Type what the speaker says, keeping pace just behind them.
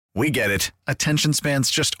We get it. Attention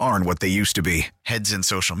spans just aren't what they used to be. Heads in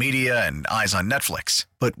social media and eyes on Netflix.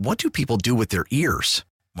 But what do people do with their ears?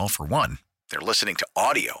 Well, for one, they're listening to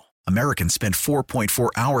audio. Americans spend 4.4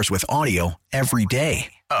 hours with audio every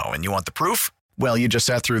day. Oh, and you want the proof? Well, you just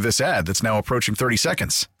sat through this ad that's now approaching 30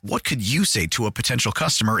 seconds. What could you say to a potential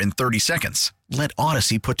customer in 30 seconds? Let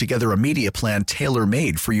Odyssey put together a media plan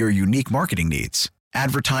tailor-made for your unique marketing needs.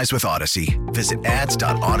 Advertise with Odyssey. Visit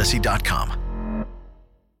ads.odyssey.com.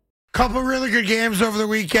 Couple really good games over the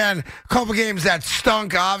weekend. Couple games that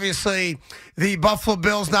stunk. Obviously, the Buffalo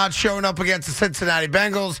Bills not showing up against the Cincinnati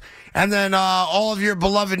Bengals. And then all of your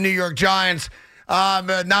beloved New York Giants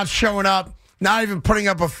not showing up, not even putting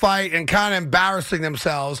up a fight, and kind of embarrassing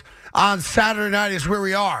themselves. On Saturday night is where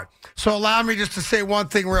we are. So allow me just to say one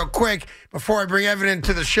thing real quick before I bring Evan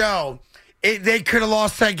into the show. They could have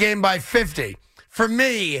lost that game by 50. For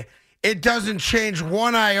me, it doesn't change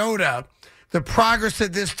one iota the progress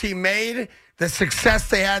that this team made, the success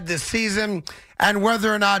they had this season, and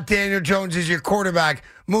whether or not Daniel Jones is your quarterback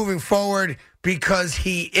moving forward, because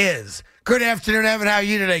he is. Good afternoon, Evan. How are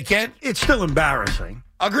you today, kid? It's still embarrassing.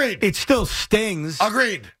 Agreed. It still stings.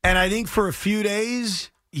 Agreed. And I think for a few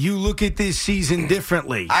days, you look at this season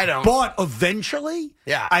differently. I don't. But eventually,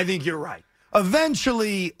 yeah, I think you're right.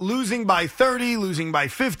 Eventually, losing by 30, losing by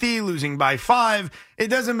 50, losing by 5, it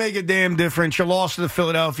doesn't make a damn difference. You lost to the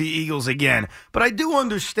Philadelphia Eagles again. But I do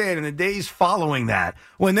understand in the days following that,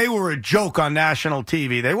 when they were a joke on national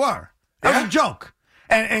TV, they were. That was a joke.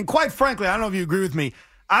 And quite frankly, I don't know if you agree with me,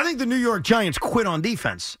 I think the New York Giants quit on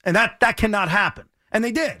defense, and that cannot happen. And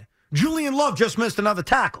they did. Julian Love just missed another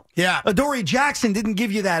tackle. Yeah. Adoree Jackson didn't give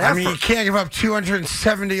you that effort. I mean, you can't give up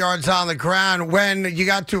 270 yards on the ground when you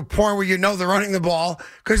got to a point where you know they're running the ball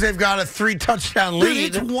because they've got a 3-touchdown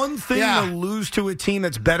lead. Dude, it's one thing to lose to a team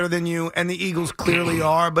that's better than you, and the Eagles clearly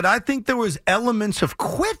are, but I think there was elements of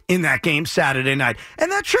quit in that game Saturday night, and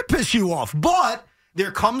that should piss you off. But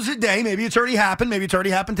there comes a day, maybe it's already happened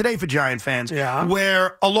today for Giant fans,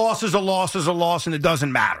 where a loss is a loss is a loss, and it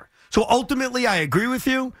doesn't matter. So ultimately, I agree with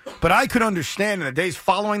you, but I could understand in the days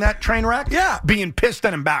following that train wreck being pissed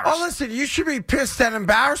and embarrassed. Oh, listen, you should be pissed and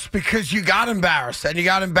embarrassed because you got embarrassed, and you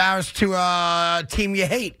got embarrassed to a team you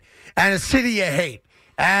hate and a city you hate.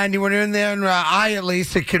 And you went in there, and I at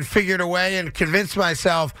least had configured a way and convinced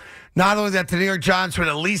myself not only that the New York Giants would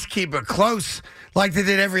at least keep it close like they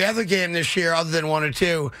did every other game this year other than 1 or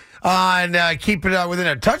 2, and keep it within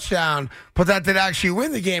a touchdown, but that they'd actually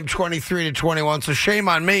win the game 23-21. So shame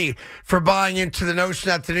on me for buying into the notion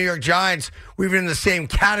that the New York Giants were even in the same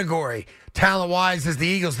category, talent-wise, as the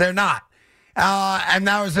Eagles. They're not. And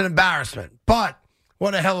that was an embarrassment. But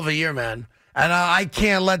what a hell of a year, man. And I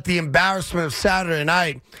can't let the embarrassment of Saturday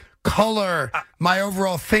night color my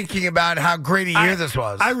overall thinking about how great a year this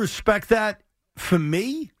was. I respect that. For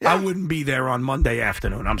me, I wouldn't be there on Monday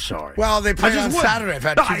afternoon. I'm sorry. Well, they played on Saturday. I've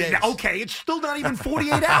had 2 days. Okay, it's still not even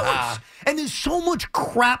 48 hours. And there's so much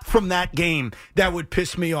crap from that game that would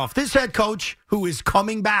piss me off. This head coach, who is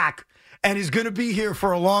coming back and is going to be here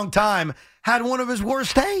for a long time, had one of his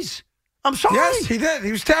worst days. I'm sorry. Yes, he did.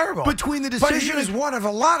 He was terrible. Between the decision, but he was one of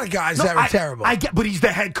a lot of guys that were terrible. I get, but he's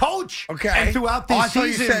the head coach. Okay. And throughout this season, I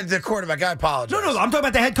thought you said the quarterback. I apologize. No, I'm talking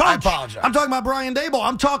about the head coach. I apologize. I'm talking about Brian Daboll.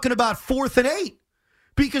 I'm talking about 4th and 8.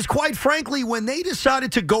 Because quite frankly, when they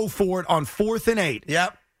decided to go for it on 4th and 8,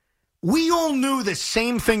 we all knew the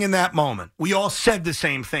same thing in that moment. We all said the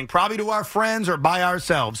same thing, probably to our friends or by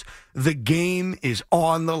ourselves. The game is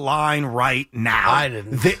on the line right now. I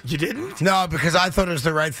didn't. You didn't? No, because I thought it was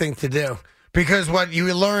the right thing to do. Because what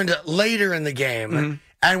you learned later in the game,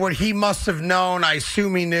 and what he must have known, I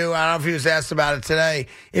assume he knew. I don't know if he was asked about it today.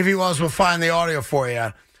 If he was, we'll find the audio for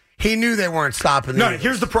you. He knew they weren't stopping the Eagles.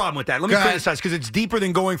 Here's the problem with that. Let me criticize, because it's deeper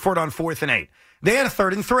than going for it on 4th and 8. They had a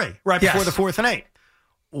 3rd and 3 right before the 4th and 8.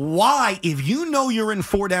 Why, if you know you're in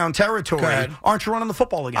 4-down territory, aren't you running the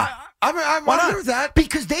football again? I agree with that.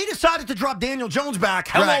 Because they decided to drop Daniel Jones back.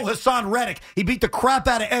 Hello, Hassan Reddick. He beat the crap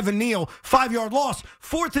out of Evan Neal. 5-yard loss.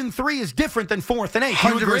 4th and 3 is different than 4th and 8. Do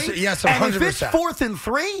you agree? Yes, 100%. And if it's 4th and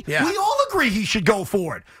 3, we all agree he should go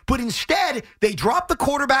for it. But instead, they dropped the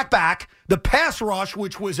quarterback back. The pass rush,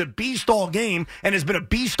 which was a beast all game and has been a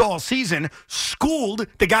beast all season, schooled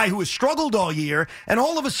the guy who has struggled all year. And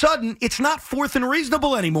all of a sudden, it's not 4th and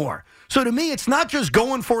reasonable anymore. So to me, it's not just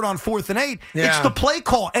going for it on 4th and 8. It's the play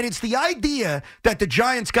call. And it's the idea that the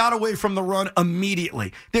Giants got away from the run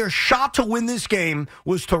immediately. Their shot to win this game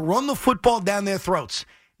was to run the football down their throats.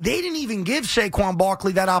 they didn't even give Saquon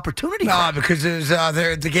Barkley that opportunity. No, because it was,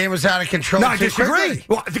 the game was out of control. No, I too disagree. quickly.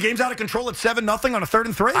 Well, the game's out of control at 7-0 on a 3rd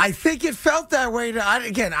and 3. I think it felt that way. I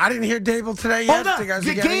didn't hear Dable today yet. Hold on.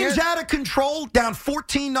 The game's out of control, down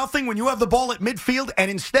 14-0 when you have the ball at midfield, and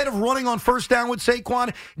instead of running on first down with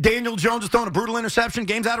Saquon, Daniel Jones is throwing a brutal interception.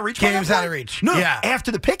 Game's out of reach. Game's out of reach. No, yeah.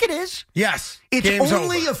 After the pick it is. Yes. It's Game's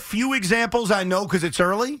only over. a few examples I know because it's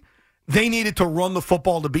early. They needed to run the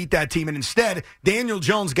football to beat that team, and instead, Daniel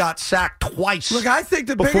Jones got sacked twice. Look, I think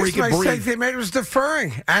the before he biggest could mistake breathe. they made was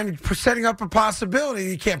deferring and setting up a possibility.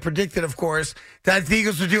 You can't predict it, of course, that the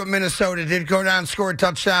Eagles would do what Minnesota did, go down and score a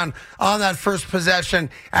touchdown on that first possession,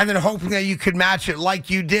 and then hoping that you could match it like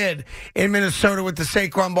you did in Minnesota with the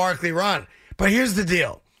Saquon Barkley run. But here's the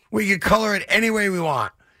deal. We can color it any way we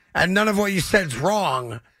want, and none of what you said is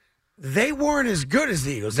wrong. They weren't as good as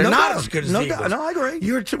the Eagles. They're not as good as the Eagles. No, I agree.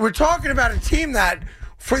 We're talking about a team that,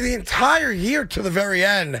 for the entire year to the very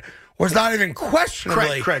end, was not even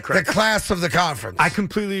questionably Correct. the class of the conference. I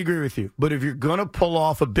completely agree with you. But if you're going to pull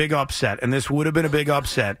off a big upset, and this would have been a big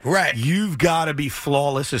upset, right, you've got to be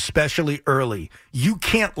flawless, especially early. You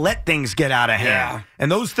can't let things get out of hand. Yeah.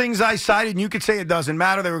 And those things I cited, and you could say it doesn't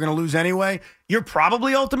matter, they were going to lose anyway. You're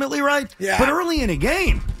probably ultimately right. Yeah. But early in a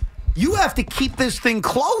game, you have to keep this thing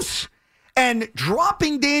close. And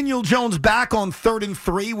dropping Daniel Jones back on 3rd and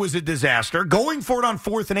 3 was a disaster. Going for it on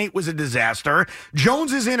 4th and 8 was a disaster.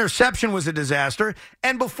 Jones's interception was a disaster.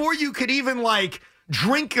 And before you could even,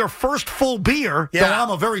 drink your first full beer, though I'm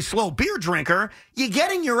a very slow beer drinker, you're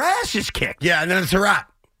getting your asses kicked. Yeah, and then it's a wrap.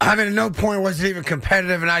 I mean, at no point was it even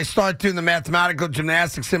competitive, and I started doing the mathematical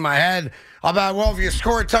gymnastics in my head about, well, if you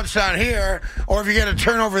score a touchdown here, or if you get a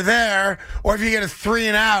turnover there, or if you get a 3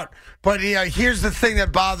 and out. But here's the thing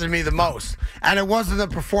that bothered me the most, and it wasn't the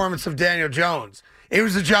performance of Daniel Jones. It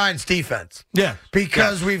was the Giants' defense. Yeah.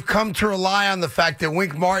 Because we've come to rely on the fact that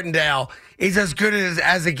Wink Martindale is as good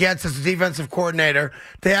as it gets as a defensive coordinator.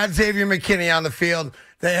 They had Xavier McKinney on the field.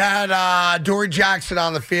 They had Dory Jackson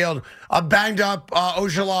on the field, a banged-up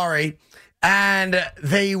Ojulari, and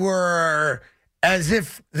they were as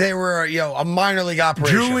if they were, a minor league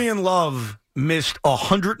operation. Julian Love missed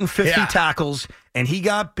 150 Yeah. tackles, and he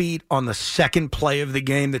got beat on the second play of the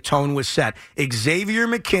game. The tone was set. Xavier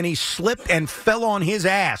McKinney slipped and fell on his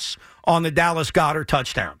ass on the Dallas Goedert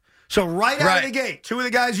touchdown. So right out of the gate, two of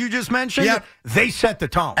the guys you just mentioned, they set the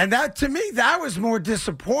tone. And that, to me, that was more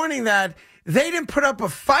disappointing that they didn't put up a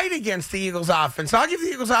fight against the Eagles offense. I'll give the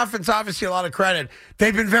Eagles offense obviously a lot of credit.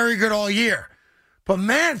 They've been very good all year. But,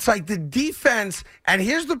 man, it's like the defense, and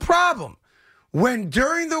here's the problem. When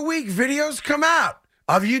during the week videos come out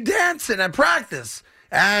of you dancing at practice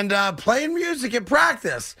and playing music at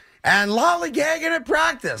practice and lollygagging at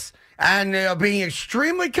practice and being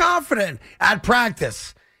extremely confident at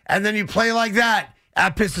practice, and then you play like that,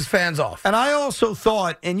 that pisses fans off. And I also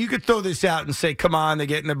thought, and you could throw this out and say, come on, they're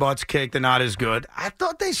getting their butts kicked, they're not as good. I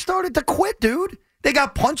thought they started to quit, dude. They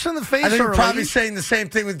got punched in the face I think you're early. probably saying the same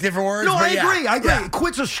thing with different words. No, but I agree. Yeah.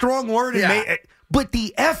 Quit's a strong word. But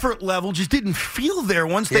the effort level just didn't feel there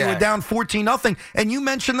once they were down 14-0. And you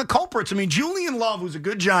mentioned the culprits. I mean, Julian Love was a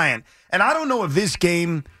good Giant. And I don't know if this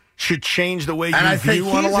game should change the way you view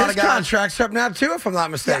on a lot of guys. His contract's up now, too, if I'm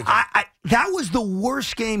not mistaken. Yeah, that was the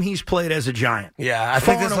worst game he's played as a Giant. Yeah, I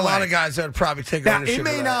think there's a lot of guys that would probably take ownership It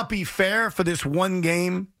may of that. not be fair for this one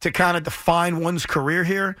game to kind of define one's career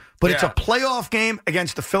here, but it's a playoff game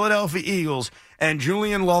against the Philadelphia Eagles, and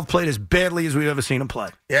Julian Love played as badly as we've ever seen him play.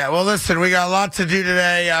 Yeah, well, listen, we got a lot to do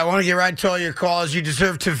today. I want to get right to all your calls. You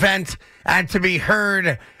deserve to vent and to be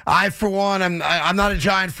heard. I, for one, I'm not a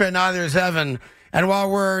Giant fan, neither is Evan. And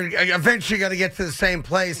while we're eventually going to get to the same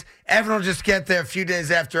place, Evan will just get there a few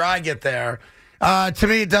days after I get there. To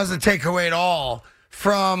me, it doesn't take away at all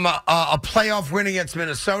from a playoff win against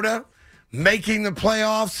Minnesota, making the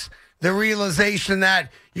playoffs, the realization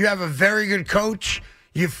that you have a very good coach,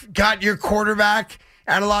 you've got your quarterback,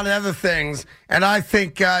 and a lot of other things. And I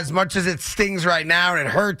think as much as it stings right now and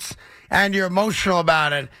it hurts and you're emotional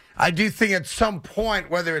about it, I do think at some point,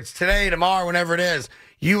 whether it's today, tomorrow, whenever it is,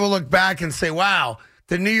 you will look back and say, wow,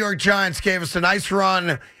 the New York Giants gave us a nice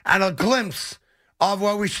run and a glimpse of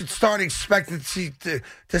what we should start expecting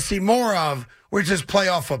to see more of, which is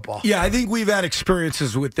playoff football. Yeah, I think we've had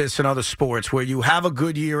experiences with this in other sports where you have a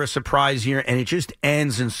good year, a surprise year, and it just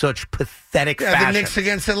ends in such pathetic fashion. The Knicks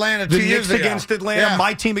against Atlanta 2 years ago. The Knicks against Atlanta,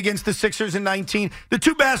 my team against the Sixers in 19. The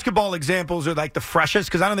two basketball examples are like the freshest,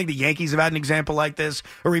 because I don't think the Yankees have had an example like this,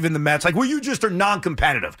 or even the Mets, like where you just are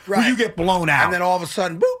non-competitive, where you get blown out. And then all of a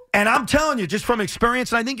sudden, boop. And I'm telling you, just from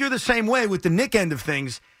experience, and I think you're the same way with the Knick end of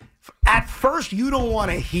things, at first, you don't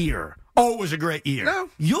want to hear, oh, it was a great year. No.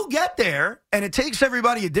 You'll get there, and it takes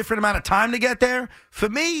everybody a different amount of time to get there. For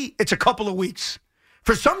me, it's a couple of weeks.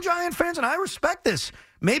 For some Giant fans, and I respect this,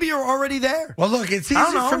 maybe you're already there. Well, look, it's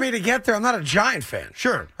easy for me to get there. I'm not a Giant fan.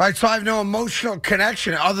 Sure. Right, so I have no emotional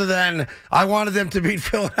connection other than I wanted them to beat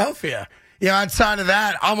Philadelphia. Outside of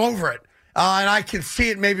that, I'm over it. And I can see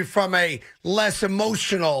it maybe from a less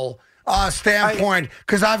emotional standpoint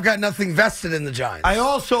because I've got nothing vested in the Giants. I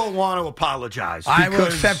also want to apologize. I will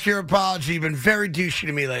accept your apology. You've been very douchey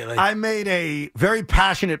to me lately. I made a very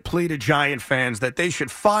passionate plea to Giant fans that they should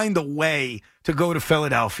find a way to go to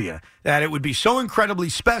Philadelphia, that it would be so incredibly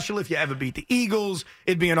special if you ever beat the Eagles.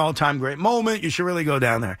 It'd be an all-time great moment. You should really go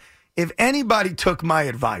down there. If anybody took my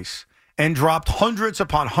advice and dropped hundreds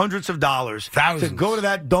upon hundreds of dollars to go to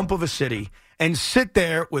that dump of a city and sit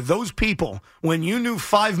there with those people when you knew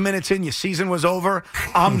 5 minutes in your season was over,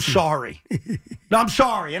 I'm sorry. No, I'm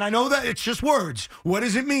sorry. And I know that it's just words. What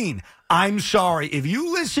does it mean? I'm sorry. If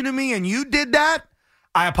you listen to me and you did that,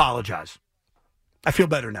 I apologize. I feel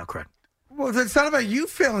better now, Craig. Well, it's not about you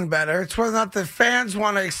feeling better. It's whether or not the fans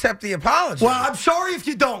want to accept the apology. Well, I'm sorry if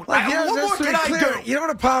you don't. What more can I do? You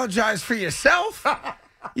don't apologize for yourself.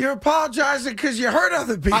 You're apologizing because you hurt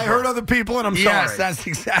other people. I hurt other people, and I'm sorry. Yes, that's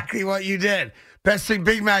exactly what you did. Best thing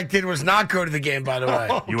Big Mac did was not go to the game, by the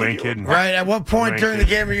way. You ain't kidding. Right? At what point during the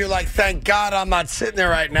game were you like, thank God I'm not sitting there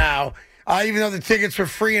right now, even though the tickets were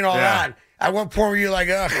free and all that? At what point were you like,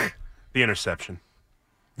 ugh? The interception.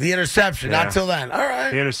 The interception, not till then. All right.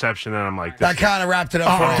 The interception, and I'm like, that kind of wrapped it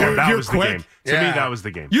up for you. That was quick. the game. To me, that was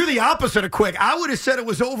the game. You're the opposite of quick. I would have said it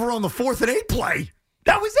was over on the 4th and 8 play.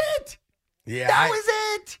 That was it. Yeah, that was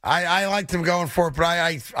it. I liked him going for it, but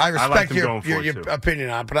I respect your opinion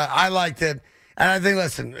on it. But I liked it. And I think,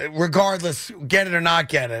 listen, regardless, get it or not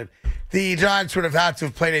get it, the Giants would have had to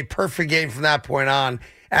have played a perfect game from that point on.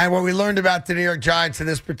 And what we learned about the New York Giants in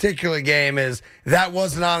this particular game is that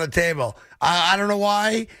wasn't on the table. I don't know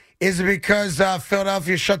why. Is it because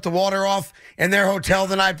Philadelphia shut the water off in their hotel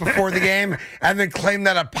the night before the game and then claimed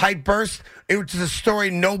that a pipe burst? It was a story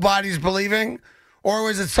nobody's believing? Or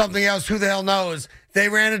was it something else? Who the hell knows? They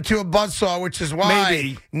ran into a buzzsaw, which is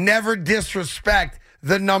why never disrespect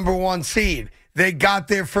the number one seed. They got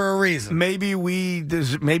there for a reason. Maybe we need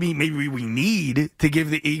to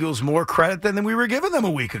give the Eagles more credit than we were giving them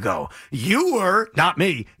a week ago. You were, not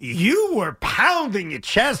me, you were pounding your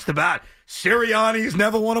chest about Sirianni's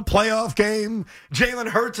never won a playoff game. Jalen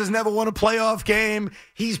Hurts has never won a playoff game.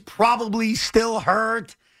 He's probably still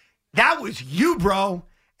hurt. That was you, bro.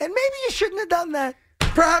 And maybe you shouldn't have done that.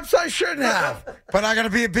 Perhaps I shouldn't have. But I got to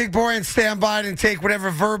be a big boy and stand by it and take whatever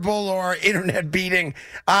verbal or internet beating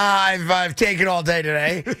I've taken all day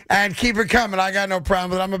today and keep it coming. I got no problem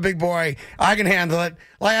with it. I'm a big boy. I can handle it.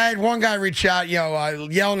 Like I had one guy reach out,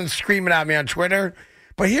 yelling and screaming at me on Twitter.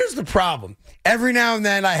 But here's the problem. Every now and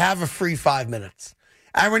then I have a free 5 minutes.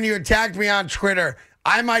 And when you attack me on Twitter,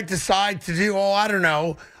 I might decide to do,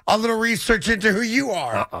 a little research into who you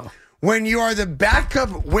are. Uh-oh. When you are the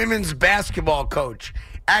backup women's basketball coach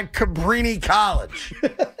at Cabrini College,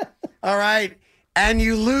 all right, and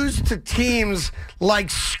you lose to teams like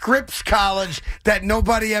Scripps College that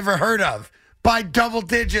nobody ever heard of by double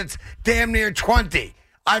digits, damn near 20,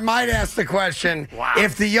 I might ask the question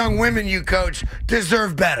if the young women you coach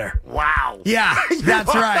deserve better. Wow. Yeah,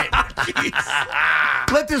 that's right.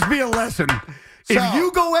 Let this be a lesson. If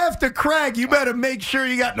you go after Craig, you better make sure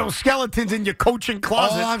you got no skeletons in your coaching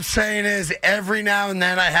closet. All I'm saying is every now and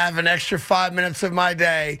then I have an extra 5 minutes of my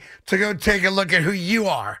day to go take a look at who you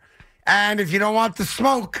are. And if you don't want the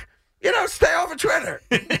smoke, stay off of Twitter.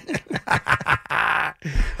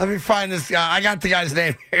 Let me find this guy. I got the guy's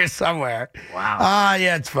name here somewhere. Wow.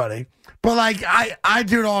 Yeah, it's funny. But, I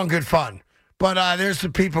do it all in good fun. But there's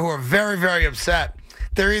some people who are very, very upset.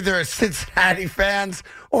 They're either Cincinnati fans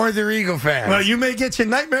or they're Eagle fans. Well, you may get your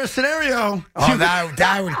nightmare scenario. Oh,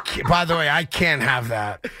 that would. By the way, I can't have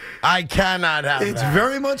that. I cannot have that. It's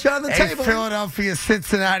very much on the table. A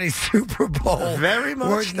Philadelphia-Cincinnati Super Bowl very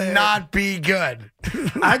much would not be good.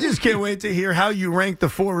 I just can't wait to hear how you rank the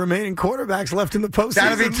 4 remaining quarterbacks left in the postseason.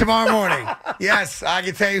 That'll be tomorrow morning. Yes, I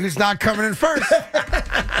can tell you who's not coming in first.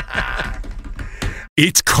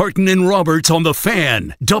 It's Carton and Roberts on The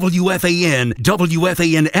Fan, WFAN,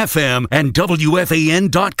 WFAN-FM, and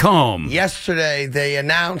WFAN.com. Yesterday, they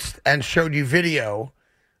announced and showed you video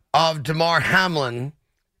of Damar Hamlin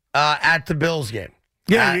at the Bills game.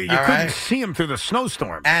 Yeah, you couldn't see him through the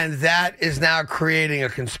snowstorm. And that is now creating a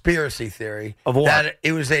conspiracy theory. Of what? That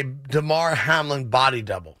it was a Damar Hamlin body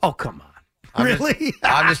double. Oh, come on. Really?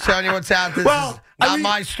 I'm just telling you what's out there. Well, This is not I mean-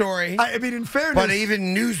 my story. I mean, in fairness, But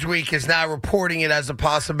even Newsweek is now reporting it as a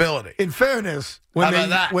possibility. when How about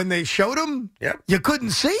that? when they showed him, Yep. you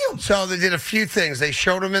couldn't see him. So they did a few things. They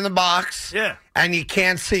showed him in the box, Yeah. and you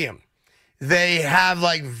can't see him. They have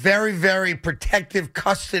like very, very protective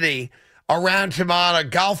custody around him on a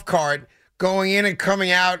golf cart, going in and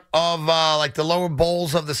coming out of like the lower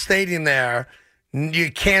bowls of the stadium. There,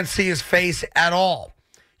 you can't see his face at all.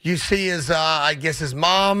 You see his, I guess, his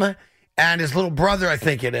mom and his little brother, I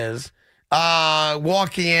think it is,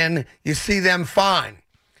 walking in. You see them fine.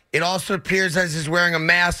 It also appears as he's wearing a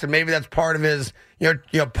mask, and maybe that's part of his,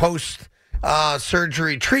 post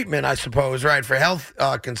surgery treatment, I suppose, right, for health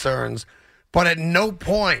concerns. But at no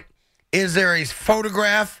point is there a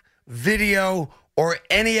photograph, video, or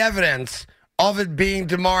any evidence of it being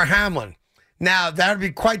Damar Hamlin. Now, that would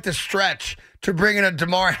be quite the stretch to bring in a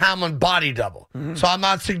Damar Hamlin body double. So I'm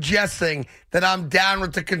not suggesting that I'm down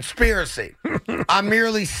with the conspiracy. I'm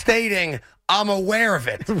merely stating I'm aware of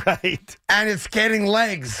it. Right. And it's getting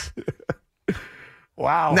legs.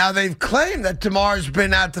 Wow. Now, they've claimed that Damar's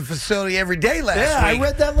been at the facility every day last Yeah, I week.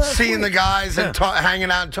 read that last seeing week. the guys and hanging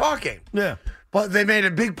out and talking. Yeah. But they made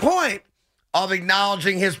a big point of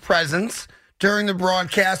acknowledging his presence during the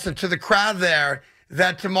broadcast and to the crowd there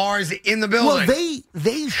that Damar is in the building. Well,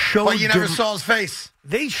 they showed. but you never saw his face.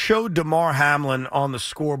 They showed Damar Hamlin on the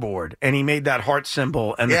scoreboard, and he made that heart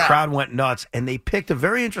symbol, and the Yeah. crowd went nuts. And they picked a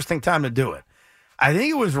very interesting time to do it. I think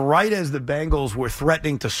it was right as the Bengals were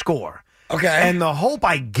threatening to score. Okay. And the hope,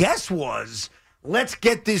 I guess, was let's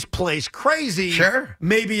get this place crazy. Sure.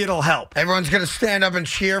 Maybe it'll help. Everyone's going to stand up and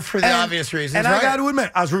cheer for the obvious reasons, And right? I got to admit,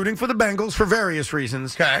 I was rooting for the Bengals for various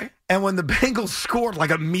reasons. Okay. And when the Bengals scored, like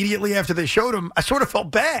immediately after they showed him, I sort of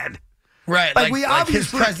felt bad. Right. Like, we his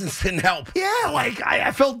obviously- presence didn't help. Yeah, like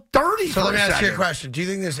I felt dirty So for let me a ask you a second. question. Do you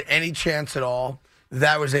think there's any chance at all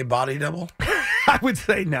that was a body double? I would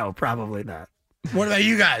say no, probably not. What about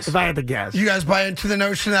you guys? If I had to guess. You guys buy into the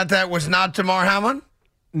notion that that was not Damar Hamlin?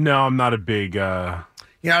 No, I'm not a big. You're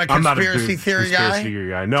not a I'm not a conspiracy big theory conspiracy guy? theory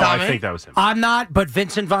guy. No, Tommy? I think that was him. I'm not, but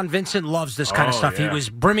Vincent Von Vincent loves this kind of Oh, stuff. He yeah. was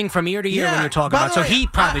brimming from ear to ear when you're talking By about. the So way, he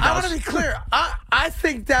probably I does. want to be clear. I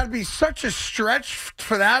think that'd be such a stretch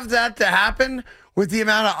for that to happen with the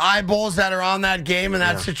amount of eyeballs that are on that game and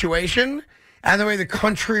that situation and the way the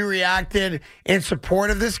country reacted in support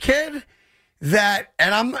of this kid. That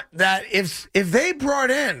if they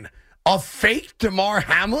brought in a fake Damar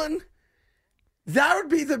Hamlin, that would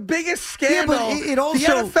be the biggest scandal it also-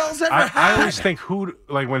 the NFL's ever I had. always think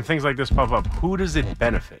when things like this pop up, who does it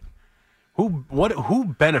benefit? Who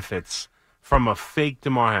benefits from a fake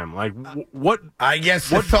Damar Hamlin? Like what? I guess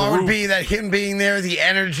the what thought would group- be that him being there, the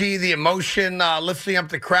energy, the emotion, lifting up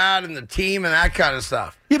the crowd and the team and that kind of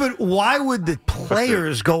stuff. Yeah, but why would the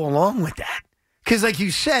players go along with that? Because, like you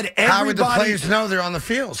said, everybody. How would the players know they're on the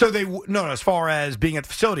field? So no, as far as being at the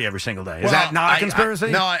facility every single day, is Well, that not I- a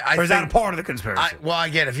conspiracy? I or is that a think- part of the conspiracy? I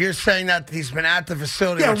get it. If you're saying that he's been at the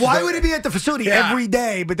facility. yeah, which is why the- would he be at the facility Yeah. every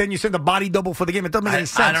day, but then you send the body double for the game? It doesn't make any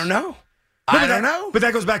sense. I don't know. No, but I don't that- know. But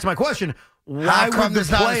that goes back to my question: Why How would come the there's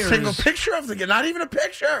not a players? single picture of the game? Not even a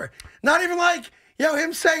picture. Not even like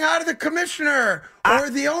him saying hi to the commissioner or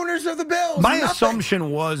the owners of the Bills. My Nothing.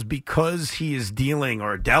 assumption was because he is dealing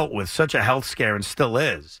or dealt with such a health scare and still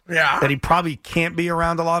is, Yeah. that he probably can't be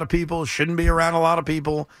around a lot of people, shouldn't be around a lot of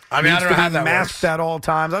people. I mean, I needs don't to know how be that masked works. at all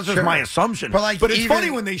times. That's just Sure. my assumption. But, like, it's even-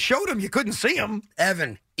 funny when they showed him, you couldn't see him.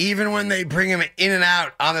 Evan, even when they bring him in and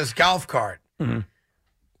out on this golf cart,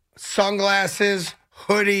 sunglasses,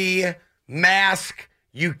 hoodie, mask,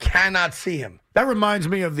 you cannot see him. That reminds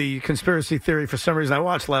me of the conspiracy theory for some reason I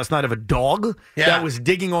watched last night of a dog that was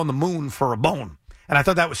digging on the moon for a bone. And I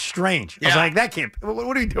thought that was strange. I was Yeah. like, that can't,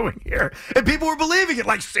 what are you doing here? And people were believing it.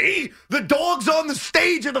 Like, see, the dog's on the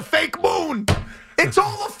stage of the fake moon. It's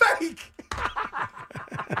all a fake.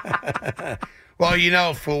 Well, you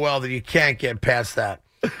know full well that you can't get past that,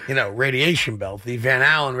 radiation belt, the Van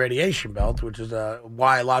Allen radiation belt, which is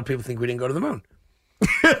why a lot of people think we didn't go to the moon.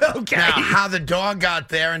 Okay. Now, how the dog got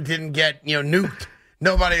there and didn't get, nuked,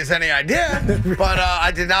 nobody has any idea. But I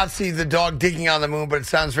did not see the dog digging on the moon, but it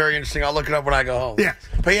sounds very interesting. I'll look it up when I go home. Yeah.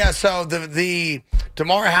 But yeah, so the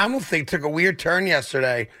Damar Hamlin thing took a weird turn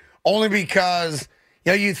yesterday, only because,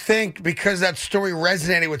 you think because that story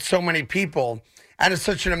resonated with so many people and it's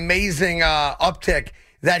such an amazing uptick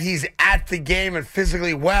that he's at the game and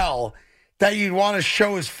physically well, that you'd want to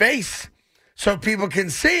show his face so people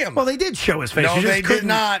can see him. Well, they did show his face. No, You just they did couldn't-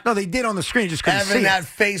 not. No, they did on the screen. You just couldn't Evan, see that it.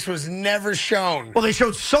 face was never shown. Well, they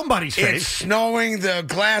showed somebody's It's face. snowing. The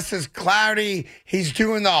glass is cloudy. He's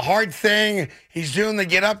doing the hard thing. He's doing the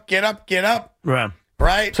get up, get up, get up. Right.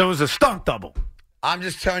 right? So it was a stunt double. I'm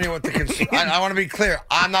just telling you what the I want to be clear.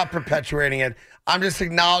 I'm not perpetuating it. I'm just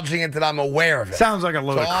acknowledging it that I'm aware of it. Sounds like a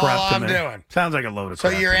load of That's crap all to I'm me. doing. Sounds like a load of So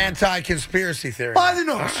crap. you're to me. anti-conspiracy theory. Well, I don't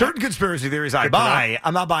know. Certain conspiracy theories I buy.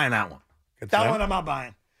 I'm not buying that one. That one I'm not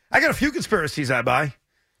buying. I got a few conspiracies I buy.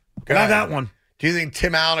 Go Not ahead. that one. Do you think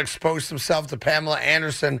Tim Allen exposed himself to Pamela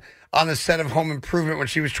Anderson on the set of Home Improvement when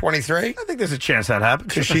she was 23? I think there's a chance that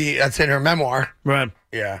happens. That's in her memoir. Right.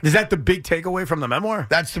 Yeah. Is that the big takeaway from the memoir?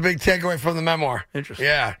 That's the big takeaway from the memoir. Interesting.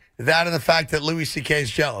 Yeah. That and the fact that Louis C.K. is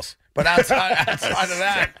jealous. But outside of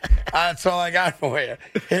that, that's all I got for you.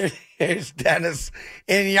 Here's Dennis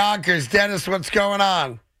in Yonkers. Dennis, what's going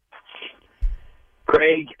on?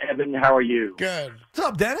 Craig, Evan, how are you? Good. What's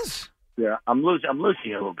up, Dennis? Yeah, I'm losing a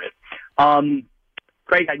little bit.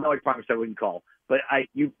 Craig, I know I promised I wouldn't call, but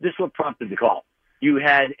this is what prompted the call. You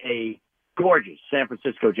had a gorgeous San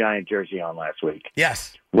Francisco Giant jersey on last week,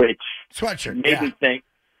 Yes. which Sweatshirt. made me think,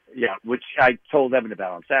 which I told Evan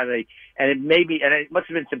about on Saturday, and it must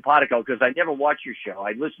have been simpatico because I never watched your show.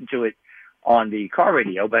 I listened to it on the car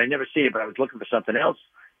radio, but I never see it. But I was looking for something else,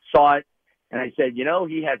 saw it, and I said,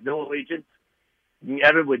 he has no allegiance.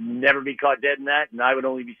 Evan would never be caught dead in that, and I would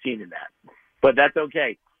only be seen in that. But that's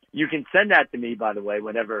okay. You can send that to me, by the way,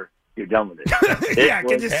 whenever you're done with it. Yeah,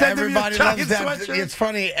 can you send him your Everybody loves Giant that. sweatshirt? It's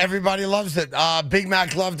funny. Everybody loves it. Big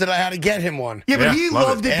Mac loved it. I had to get him one. Yeah, but Yeah, he love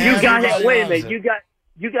loved it. it. You You got Everybody him. Wait a loves minute. it.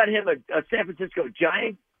 You got him a San Francisco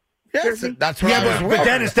Giant. Yes, jersey? that's what Yeah, I was but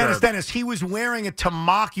wearing. Dennis, he was wearing it to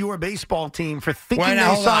mock your baseball team for thinking Wait, they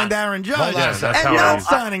hold signed on. Aaron Judge Hold on a second. and how not it is.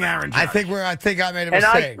 signing Aaron Judge. I think I made a And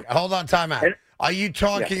mistake. Hold on, time out. and- Are you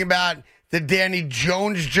talking about the Danny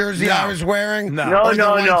Jones jersey No. I was wearing? No. No, Or the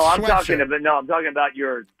no, white no. I'm sweatshirt? talking about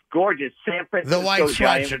your gorgeous San Francisco The white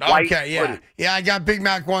Giant sweatshirt. white Okay, yeah. hoodie. Yeah, I got Big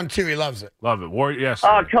Mac one too. He loves it. Love it. Yes.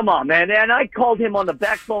 Oh, come on, man. And I called him on the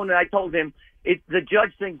backbone, and I told him the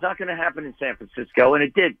Judge thing's not going to happen in San Francisco, and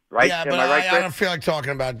it did, right? Yeah, Am but I right, I Chris? don't feel like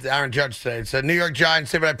talking about Aaron Judge today. It's a New York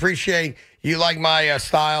Giants thing, but I appreciate you like my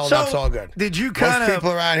style, and So, that's all good. did you Most kind people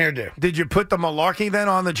of around here do. did you put the malarkey then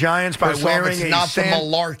on the Giants by First off, wearing it's a not the San-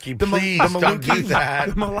 malarkey. the ma- Please the don't do malarkey? that.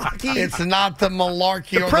 The malarkey? It's not the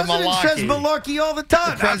malarkey The or president the malarkey. says malarkey all the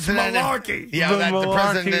time. The president, That's malarkey. Yeah, the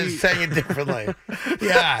president is saying it differently.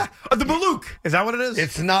 Yeah, The Malouk. Is that what it is?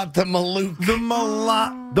 it's not the Malouk.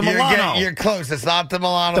 the You're Milano. you're close. It's not the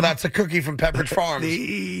Milano. That's a cookie from Pepperidge Farms.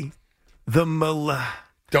 The Mal.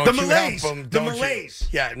 Don't the you Malays. help them. The don't you? Malays.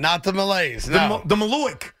 Yeah, not the Malays. The, No. the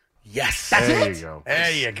Maluik. Yes. there you go.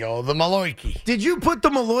 There you go. The Maloiki. Did you put the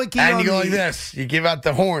Maloiki And on you go the, like this. You give out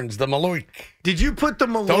the horns, the Maloik. Did you put the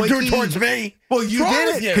Maloiki? Don't do it towards me. Well, you What's wrong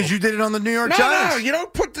did with it because you did it on the New York No, Giants. no, you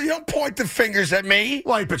don't point the fingers at me.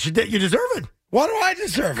 Why? But you did. You deserve it Why do I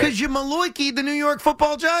deserve it? because you Maloiki the New York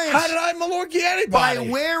Football Giants. How did I Maloiki By anybody?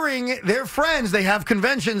 wearing their friends, they have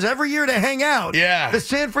conventions every year to hang out. Yeah. The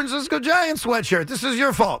San Francisco Giants sweatshirt. This is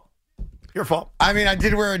your fault. Your fault. I mean, I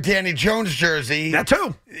did wear a Danny Jones jersey. That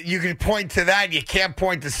too. You can point to that. You can't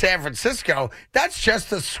point to San Francisco. That's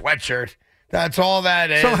just a sweatshirt. That's all that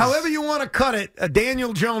is. So, however you want to cut it, a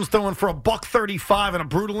Daniel Jones throwing for $135 and a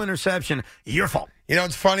brutal interception, your fault. You know,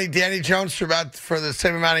 it's funny. Danny Jones threw about for the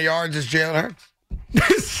same amount of yards as Jalen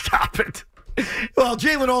Hurts. Stop it. Well,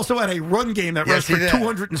 Jalen also had a run game that Yes, rushed for he did.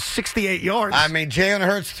 268 yards. I mean, Jalen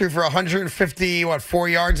Hurts threw for 4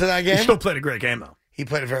 yards in that he game? still played a great game, though. He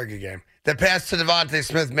played a very good game. The pass to Devontae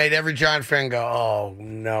Smith made every Giant fan go, oh,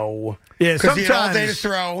 no. Yeah, Because he had all day to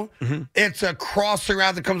sometimes- throw. It's a crosser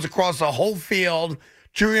route that comes across the whole field.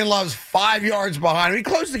 Julian Love's 5 yards behind him. He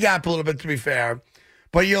closed the gap a little bit, to be fair.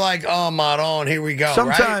 But you're like, oh, Maron, here we go.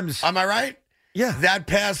 Sometimes- Right? Am I right? Yeah. That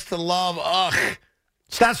pass to Love, ugh.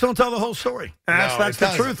 Stats don't tell the whole story. And No, that's it the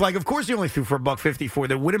doesn't. truth. Like, of course, he only threw for $154.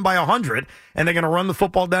 They're winning by 100, and they're going to run the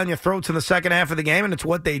football down your throats in the second half of the game, and it's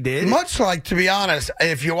what they did. Much like, to be honest,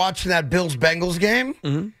 if you're watching that Bills-Bengals game,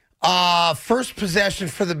 first possession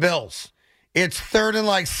for the Bills. It's 3rd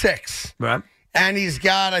and 6. Right. And he's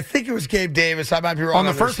got, I think it was Gabe Davis. I might be wrong. On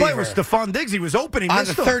the first play receiver. was Stephon Diggs. He was open. He On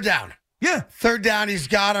missed the him. third down. Yeah. Third down, he's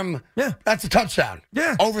got him. Yeah. That's a touchdown.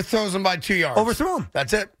 Yeah. Overthrows him by 2 yards. Overthrew him.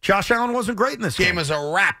 That's it. Josh Allen wasn't great in this game. Game is a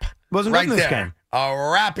wrap. Wasn't right good in this there. game. A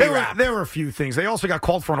rappy There wrap. were a few things. They also got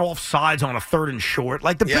called for an offsides on a 3rd and short.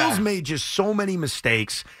 Like, the Yeah. Bills made just so many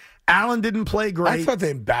mistakes. Allen didn't play great. I thought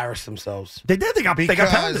they embarrassed themselves. They did. They got Because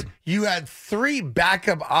pounded. you had 3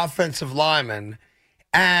 backup offensive linemen,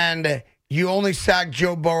 and you only sacked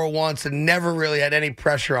Joe Burrow once and never really had any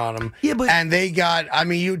pressure on him. Yeah, but- and they got, I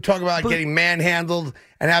mean, you talk about getting manhandled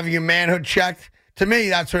and having your manhood checked. To me,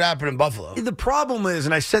 that's what happened in Buffalo. The problem is,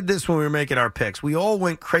 and I said this when we were making our picks, we all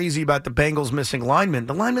went crazy about the Bengals missing linemen.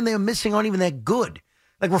 The linemen they were missing aren't even that good.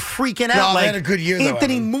 Like, we're freaking No, out. they Like, had a good year, though,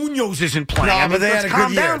 Anthony Evan. Munoz isn't playing. No, I mean, but they had let's a calm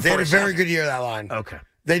good year. down They for had a second. very good year, that line. Okay.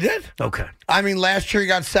 They did? Okay. I mean, last year he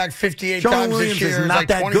got sacked 58 John times. Williams This year is it's not like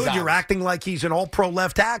that 20 good. times. You're acting like he's an all-pro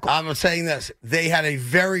left tackle. I'm saying this. They had a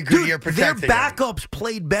very good year Their protecting him. backups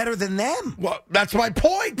played better than them. Well, that's my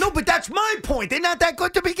point. No, but that's my point. They're not that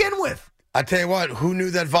good to begin with. I tell you what, who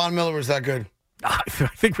knew that Von Miller was that good? I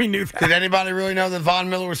think we knew that. Did anybody really know that Von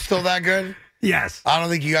Miller was still that good? Yes. I don't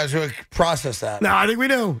think you guys really processed that. No, I think we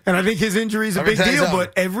do. And I think his injury is a Let me big tell you deal. something.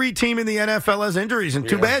 But every team in the NFL has injuries, and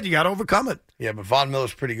too Yeah. bad. You got to overcome it. Yeah, but Von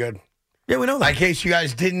Miller's pretty good. Yeah, we know that. In case you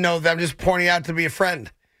guys didn't know that, I'm just pointing out to be a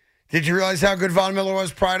friend. Did you realize how good Von Miller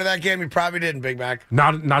was prior to that game? You probably didn't, Big Mac.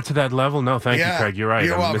 Not to that level. No, thank you, Yeah, Craig. You're right.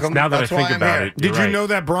 you're welcome. Now that That's I think why I'm about here. it, Did you're you right. know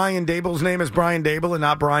that Brian Dable's name is Brian Dable and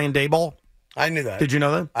not Brian Daboll? I knew that. Did you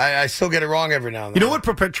know that? I still get it wrong every now and You then. know what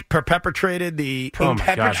perpetrated the Oh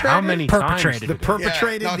my God! How many times? Perpetrated. the did.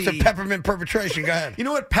 perpetrated Yeah, no, it's a the peppermint perpetration. Go ahead. You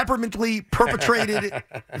know what peppermintly perpetrated?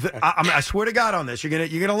 I swear to God on this, you're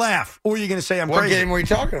gonna laugh or you're gonna say I'm What crazy. game were you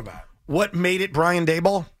talking about? What made it Brian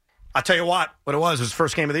Daboll? I'll tell you what it was. It was the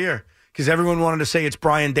first game of the year because everyone wanted to say it's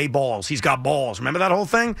Brian Daballs. He's got balls. Remember that whole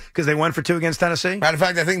thing? Because they went for 2 against Tennessee. Matter of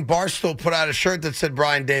fact, I think Barstool put out a shirt that said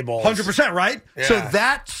Brian Daboll. 100%, right? Yeah. So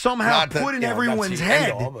that somehow Not that, put in you know, everyone's that's the end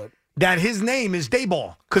head all, but- that his name is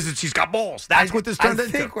Dayball because he's got balls. That's what this turned I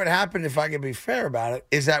into. think what happened, if I can be fair about it,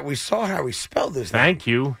 is that we saw how he spelled his name. Thank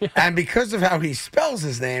you. And because of how he spells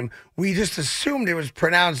his name, we just assumed it was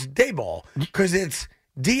pronounced Dayball because it's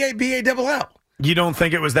Daball. You don't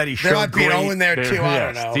think it was that he There showed might be an O in there There- too. I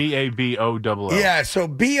don't yes, know. Daboo. Yeah, so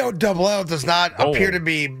Boll does not Oh. appear to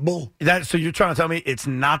be bull. So you're trying to tell me it's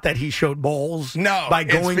not that he showed balls? No, by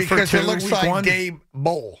going it's for because 2 it looks week like one? Dave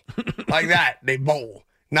Bowl, like that. Dave Bowl,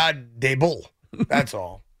 not Dave Bull. That's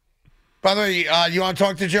all. By the way, you want to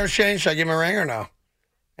talk to Joe Shane? Should I give him a ring or no?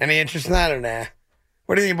 Any interest in that or nah?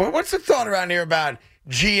 What do you think? What's the thought around here about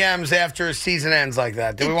GMs after a season ends like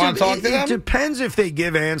that? Do we want to talk to them? It depends if they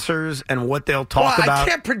give answers and what they'll Well, talk about. I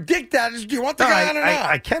can't predict that. Do you want the No, guy on or not?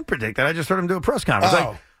 I can't predict that. I just heard him do a press conference. Oh.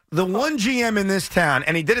 Like, the one GM in this town,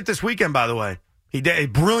 and he did it this weekend, by the way. He did a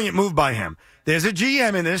brilliant move by him. There's a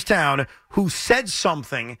GM in this town who said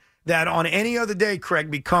something that on any other day,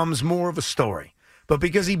 Craig, becomes more of a story. But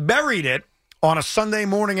because he buried it on a Sunday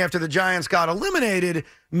morning after the Giants got eliminated,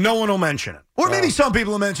 no one will mention it. Or maybe some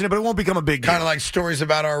people will mention it, but it won't become a big deal. Kind of like stories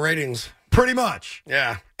about our ratings. Pretty much.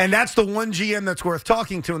 Yeah. And that's the one GM that's worth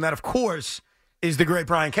talking to, and that, of course, is the great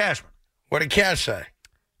Brian Cashman. What did Cash say?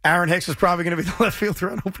 Aaron Hicks is probably going to be the left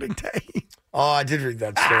fielder on opening day. Oh, I did read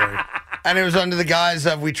that story. And it was under the guise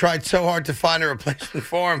of we tried so hard to find a replacement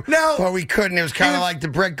for him, No. but we couldn't. It was kind of If- like the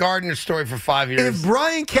Brett Gardner story for 5 years. If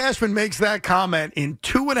Brian Cashman makes that comment in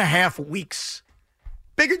 2.5 weeks,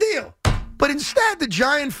 bigger deal. But instead, the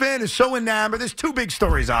Giant fan is so enamored. There's 2 big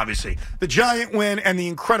stories, obviously. The Giant win and the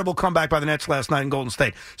incredible comeback by the Nets last night in Golden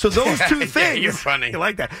State. So those 2 Yeah, things. you're funny. You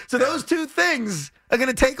like that. So those 2 things are going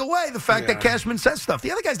to take away the fact that Cashman says stuff.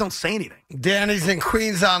 The other guys don't say anything. Danny's in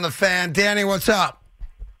Queens on the fan. Danny, what's up?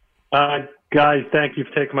 Guys, thank you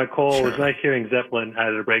for taking my call. It was nice hearing Zeppelin out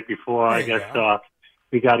of the break before. I There you guess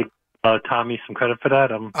we got to Tommy some credit for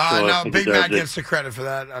that. I'm sure No, he Big deserves Mac it. gets the credit for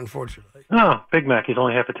that, unfortunately. No, Big Mac. He's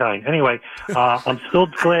only half Italian. Anyway, I'm still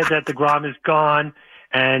glad that DeGrom is gone.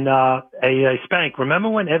 And Spank, remember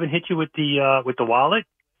when Evan hit you with the wallet?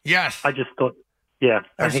 Yes. I just thought, yeah.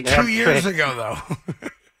 That was 2 years ago, though.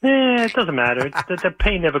 It doesn't matter. The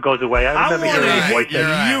pain never goes away. I remember hearing his voice. You're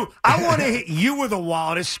right. I want to hit you with a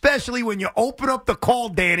wallet, especially when you open up the call,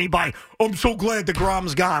 Danny, by, I'm so glad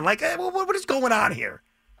DeGrom's gone. Like, hey, what is going on here?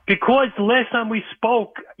 Because the last time we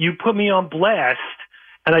spoke, you put me on blast,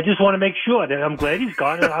 and I just want to make sure that I'm glad he's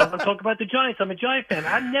gone. And I want to talk about the Giants. I'm a Giant fan.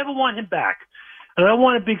 I never want him back. And I don't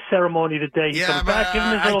want a big ceremony today. He comes back, give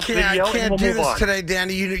him his little video, I and can't we'll do move this on. today,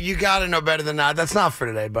 Danny. You got to know better than that. That's not for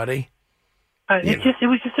today, buddy. It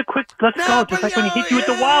was just a quick, let's go, just like when he hit you with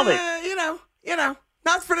the wallet. You know,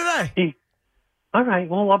 not for today. All right,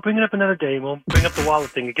 well, I'll bring it up another day. We'll bring up the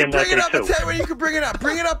wallet thing again that Bring it day, up. I'll too. tell you when you can bring it up.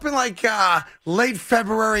 Bring it up in like late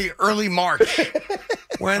February, early March,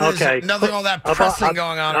 when there's Okay. nothing all that How about- pressing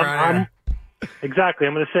going on around here. Exactly.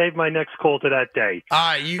 I'm going to save my next call to that day. All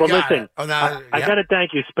right, you But got listen, it. Oh, now, I yeah. got to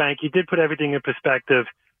thank you, Spank. You did put everything in perspective.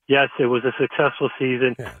 Yes, it was a successful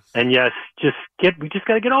season, and yes, we just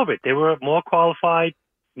got to get over it. They were a more qualified,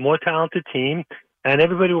 more talented team, and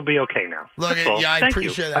everybody will be okay now. Look, That's all. yeah, I Thank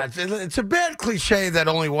appreciate you. that. It's a bad cliche that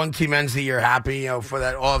only one team ends the year happy, for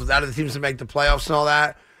that all out of the teams that make the playoffs and all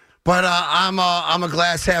that. But I'm a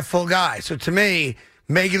glass half full guy. So to me,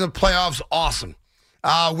 making the playoffs, awesome.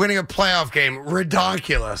 Winning a playoff game,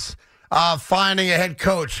 redonkulous. Finding a head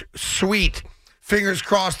coach, sweet. Fingers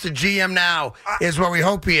crossed the GM now is where we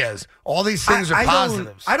hope he is. All these things are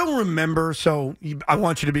positives. I don't remember, so I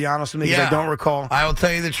want you to be honest with me because I don't recall. I will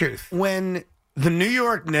tell you the truth. When the New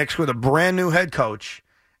York Knicks, with a brand new head coach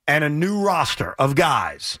and a new roster of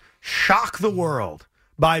guys, shock the world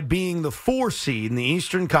by being the 4 seed in the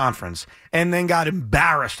Eastern Conference and then got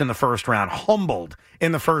embarrassed in the first round, humbled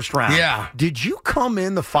in the first round. Yeah. Did you come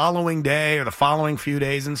in the following day or the following few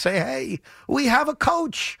days and say, hey, we have a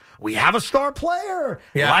coach, we have a star player,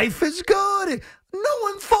 life is good? No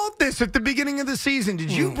one thought this at the beginning of the season.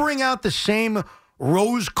 Did you bring out the same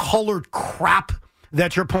rose-colored crap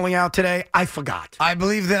that you're pulling out today? I forgot. I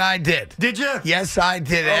believe that I did. Did you? Yes, I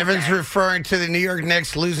did. Okay. Evan's referring to the New York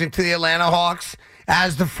Knicks losing to the Atlanta Hawks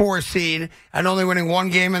as the 4 seed and only winning 1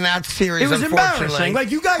 game in that series. It was embarrassing.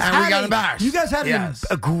 Like you guys we got embarrassed. You guys had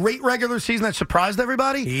a great regular season that surprised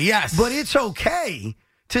everybody. Yes. But it's okay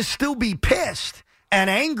to still be pissed and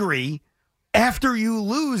angry after you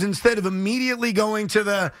lose instead of immediately going to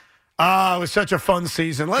the it was such a fun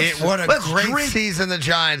season. What a great season the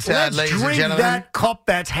Giants had, ladies and gentlemen. Let's drink that cup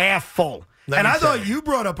that's half full. And I thought you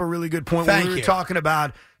brought up a really good point when we were talking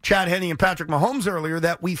about Chad Henne and Patrick Mahomes earlier,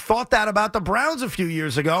 that we thought that about the Browns a few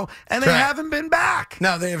years ago, and they haven't been back.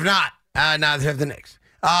 No, they have not. Now they have the Knicks.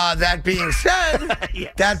 That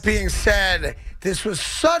being said, this was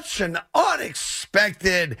such an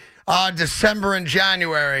unexpected December and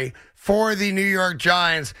January for the New York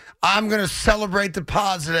Giants. I'm going to celebrate the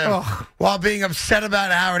positive while being upset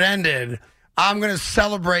about how it ended. I'm going to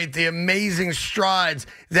celebrate the amazing strides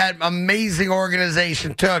that amazing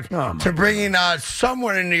organization took to bringing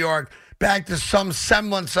someone in New York back to some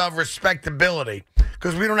semblance of respectability.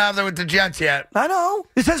 Because we don't have that with the Jets yet. I know.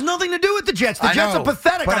 This has nothing to do with the Jets. The Jets are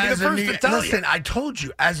pathetic. I'll be the first to tell you. Listen, I told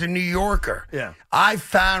you, as a New Yorker, Yeah. I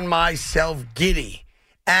found myself giddy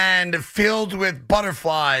and filled with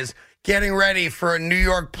butterflies getting ready for a New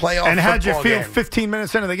York playoff And how'd you football feel game. 15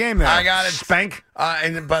 minutes into the game there? I got it. Spank?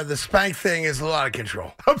 But the spank thing is a little out of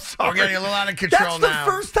control. I'm sorry. We're getting a little out of control now. That's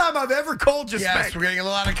the first time I've ever called you Yes, spank. we're getting a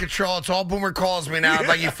little out of control. It's all Boomer calls me now.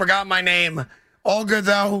 Like, you forgot my name. All good,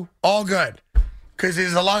 though. All good. Because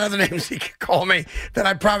there's a lot of other names he could call me that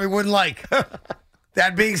I probably wouldn't like.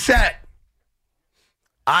 That being said,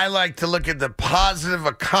 I like to look at the positive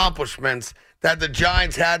accomplishments that the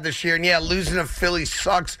Giants had this year. And, yeah, losing to Philly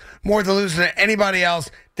sucks more than losing to anybody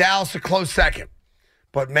else. Dallas a close second.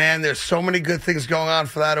 But, man, there's so many good things going on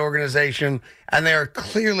for that organization, and they are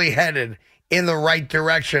clearly headed in the right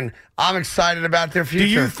direction. I'm excited about their future.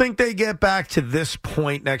 Do you think they get back to this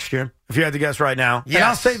point next year? If you had to guess right now. Yes. And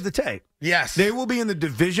I'll save the tape. Yes. They will be in the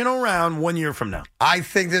divisional round 1 year from now. I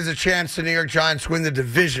think there's a chance the New York Giants win the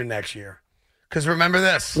division next year. Because remember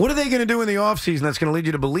this. What are they going to do in the offseason that's going to lead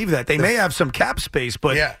you to believe that? They may have some cap space,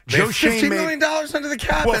 but Joe Schoen $50 million under the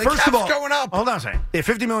cap. Well, and the first of all, going up. Hold on a second. They have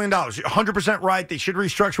 $50 million. You're 100% right. They should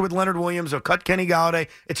restructure with Leonard Williams. They'll cut Kenny Galladay.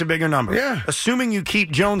 It's a bigger number. Yeah. Assuming you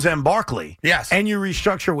keep Jones and Barkley. Yes. And you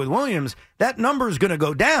restructure with Williams, that number is going to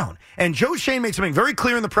go down. And Joe Schoen made something very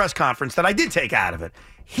clear in the press conference that I did take out of it.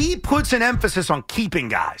 He puts an emphasis on keeping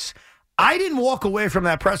guys. I didn't walk away from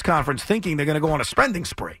that press conference thinking they're going to go on a spending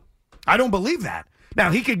spree. I don't believe that. Now,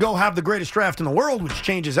 he could go have the greatest draft in the world, which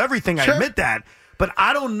changes everything. Sure. I admit that. But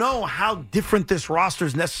I don't know how different this roster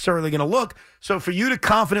is necessarily going to look. So for you to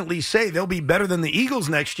confidently say they'll be better than the Eagles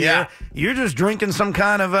next year, you're just drinking some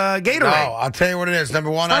kind of Gatorade. No, I'll tell you what it is. Number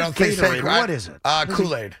one, I don't think Gatorade. What is it?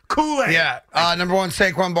 Kool-Aid. Kool-Aid. Yeah. Number one,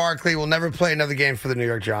 Saquon Barkley will never play another game for the New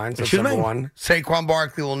York Giants. That's Excuse number me? one. Saquon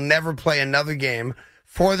Barkley will never play another game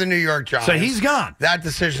for the New York Giants. So he's gone. That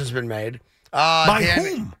decision's been made. By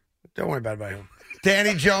whom? Don't worry about it, by whom.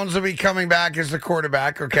 Danny Jones will be coming back as the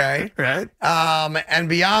quarterback, okay? Right. And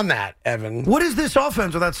beyond that, Evan. What is this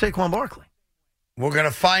offense without Saquon Barkley? We're going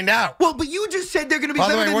to find out. Well, but you just said they're going to be By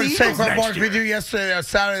the better way, than what the did Eagles Saquon next Barkley year. do yesterday,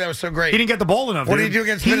 Saturday? That was so great. He didn't get the ball enough, What dude. did he do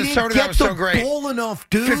against He Minnesota? didn't That was so get great. the ball enough,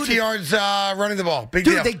 dude. 50 yards running the ball. Big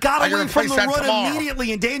Dude, deal. they got I can away from replace the that run tomorrow.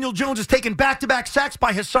 immediately, and Daniel Jones is taking back-to-back sacks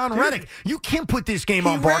by Hassan Reddick. You can't put this game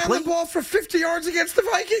on Barkley. He ran the ball for 50 yards against the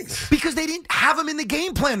Vikings. Because they didn't have him in the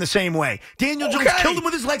game plan the same way. Daniel Jones killed him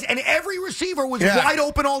with his legs, and every receiver was wide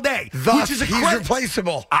open all day. Thus, which is a he's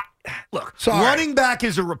replaceable. Look, Sorry. running back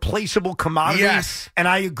is a replaceable commodity. Yes. And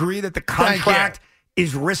I agree that the contract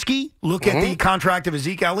is risky. Look at the contract of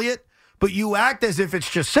Zeke Elliott. But you act as if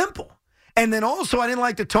it's just simple. And then also, I didn't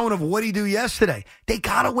like the tone of what he do yesterday. They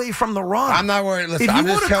got away from the run. I'm not worried. Listen, if you I'm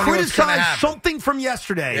just want to telling you what's gonna criticize happen. something from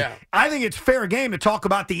yesterday, I think it's fair game to talk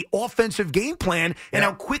about the offensive game plan and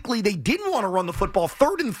how quickly they didn't want to run the football.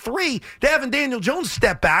 3rd and 3, they having Daniel Jones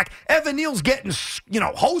step back. Evan Neal's getting,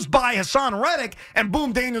 hosed by Hassan Reddick, and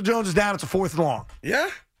boom, Daniel Jones is down. It's a 4th and long. Yeah.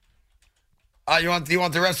 You want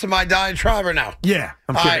the rest of my diatribe or no? Yeah,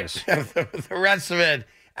 I'm All curious. right, the rest of it,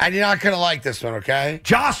 and you're not going to like this one, okay?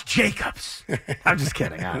 Josh Jacobs. I'm just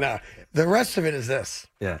kidding. No, the rest of it is this.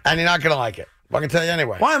 Yeah. And you're not going to like it. I can tell you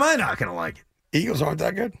anyway. Why am I not going to like it? Eagles aren't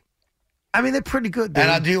that good. I mean, they're pretty good, dude.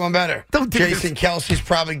 And I'll do one better. Don't do Jason Kelsey's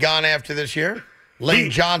probably gone after this year.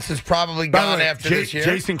 Lane Johnson's probably By the gone way, after this year.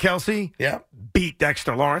 Jason Kelsey beat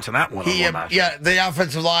Dexter Lawrence in that one. Yeah, the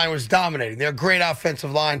offensive line was dominating. They're a great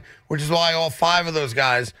offensive line, which is why all 5 of those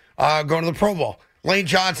guys are going to the Pro Bowl. Lane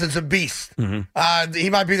Johnson's a beast. Mm-hmm. He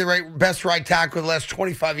might be the best right tackle of the last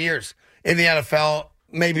 25 years in the NFL.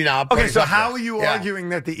 Maybe not. But Okay, he's so up how there. are you Yeah. arguing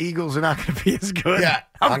that the Eagles are not going to be as good? Yeah,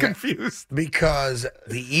 I'm okay. confused. Because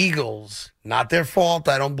the Eagles, not their fault,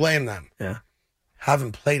 I don't blame them,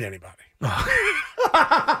 haven't played anybody.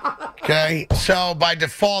 Okay, so by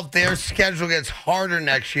default, their schedule gets harder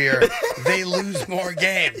next year. They lose more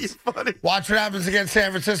games. Funny. Watch what happens against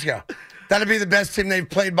San Francisco. That'll be the best team they've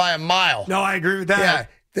played by a mile. No, I agree with that.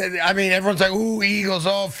 Yeah. I mean, everyone's like, ooh, Eagles,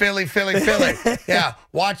 oh, Philly. Yeah,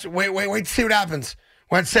 wait to see what happens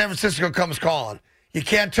when San Francisco comes calling. You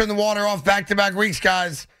can't turn the water off back-to-back weeks,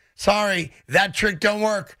 guys. Sorry, that trick don't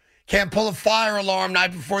work. Can't pull a fire alarm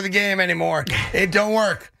night before the game anymore. It don't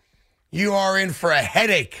work. You are in for a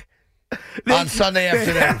headache on Sunday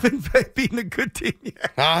afternoon. They haven't beaten a good team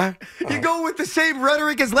yet. Huh? You go with the same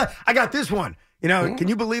rhetoric as I got this one. You know, can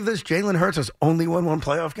you believe this? Jalen Hurts has only won one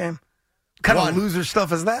playoff game. What kind of loser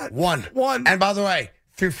stuff is that? One. And by the way,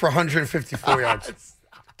 threw for 154 yards.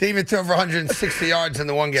 Didn't even throw over 160 yards in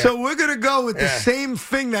the one game. So we're going to go with the same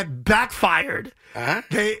thing that backfired.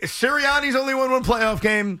 Okay, Sirianni's only won one playoff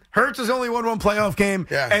game. Hurts has only won one playoff game.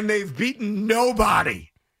 And they've beaten nobody.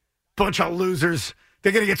 Bunch of losers.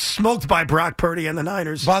 They're going to get smoked by Brock Purdy and the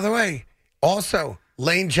Niners. By the way, also,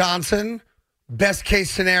 Lane Johnson, best case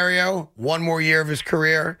scenario, 1 more year of his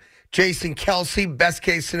career. Jason Kelsey, best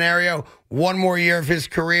case scenario, 1 more year of his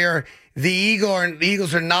career. The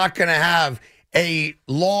Eagles are not going to have a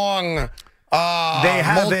long,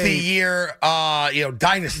 multi-year,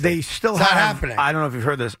 dynasty. They still it's have, not happening. I don't know if you've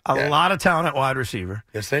heard this, a lot of talent at wide receiver.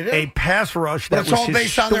 Yes, they do. A pass rush But that it's was all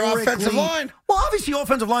based on their offensive historically- line. Well, obviously,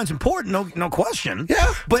 offensive line's important, no question.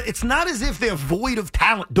 Yeah. But it's not as if they're devoid of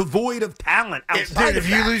talent outside Dude, if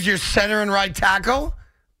you lose your center and right tackle,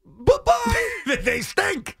 bye-bye. They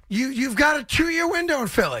stink. You've got a 2-year window in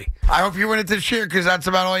Philly. I hope you win it this year because that's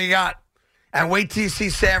about all you got. And wait till you see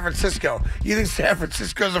San Francisco. You think San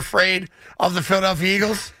Francisco's afraid of the Philadelphia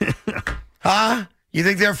Eagles? Huh? You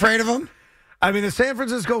think they're afraid of them? I mean, the San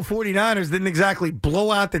Francisco 49ers didn't exactly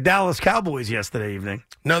blow out the Dallas Cowboys yesterday evening.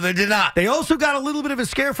 No, they did not. They also got a little bit of a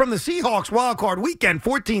scare from the Seahawks wild card weekend,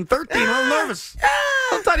 14-13, a little nervous.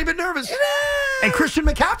 A tiny bit nervous. And Christian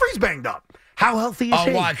McCaffrey's banged up. How healthy is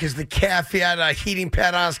he? Oh, why? Because the calf, he had a heating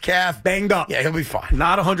pad on his calf. Banged up. Yeah, he'll be fine.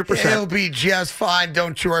 Not 100%. He'll be just fine.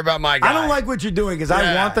 Don't you worry about my guy. I don't like what you're doing because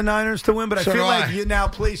I want the Niners to win, but So I feel do like I. you're now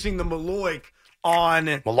placing the Maloik on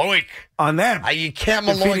them. You can't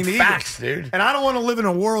defeating Maloik the facts, Eagles. dude. And I don't want to live in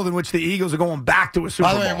a world in which the Eagles are going back to a Super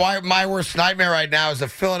By Bowl. the way, my worst nightmare right now is the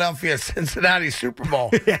Philadelphia-Cincinnati Super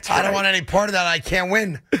Bowl. That's I don't right. want any part of that. I can't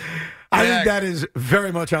win. I think that is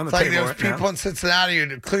very much on the It's like table those right people now. in Cincinnati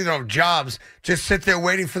who clearly don't have jobs, just sit there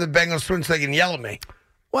waiting for the Bengals to win so they can yell at me.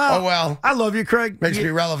 Well, Oh, well. I love you, Craig. Makes me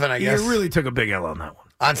relevant, I guess. You really took a big L on that one.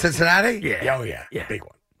 On Cincinnati? Yeah. Oh, yeah. Big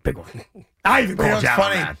one. Big one. I even But you know called you what's out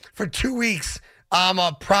on funny? that. For 2 weeks,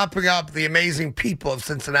 I'm propping up the amazing people of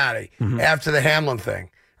Cincinnati after the Hamlin thing,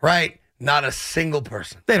 right? Not a single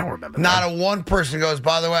person. They don't remember that. Not a one person goes,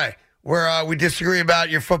 by the way, we disagree about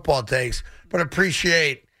your football takes, but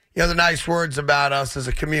appreciate the nice words about us as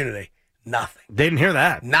a community. Nothing. They didn't hear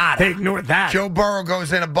that. Nada. They ignored that. Joe Burrow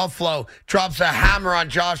goes into Buffalo, drops a hammer on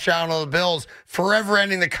Josh Allen of the Bills, forever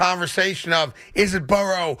ending the conversation of, is it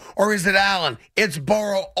Burrow or is it Allen? It's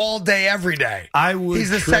Burrow all day, every day.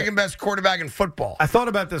 He's the second best quarterback in football. I thought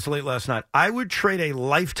about this late last night. I would trade a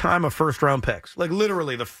lifetime of first-round picks, like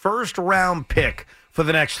literally the first-round pick for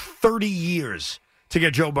the next 30 years to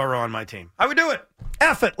get Joe Burrow on my team. I would do it.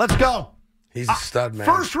 F it. Let's go. He's a stud, man.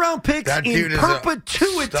 First-round picks That in dude is a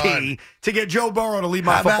perpetuity to get Joe Burrow to lead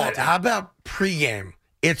my football team. How about pregame?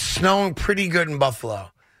 It's snowing pretty good in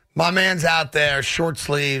Buffalo. My man's out there, short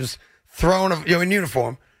sleeves, in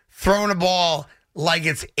uniform, throwing a ball like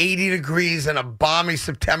it's 80 degrees on a balmy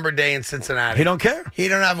September day in Cincinnati. He don't care. He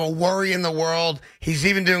don't have a worry in the world. He's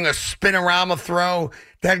even doing a spinorama throw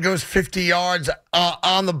that goes 50 yards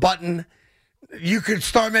on the button. You could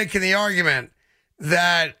start making the argument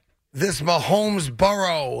that this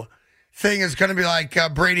Mahomes-Burrow thing is going to be like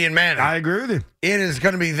Brady and Manning. I agree with you. It is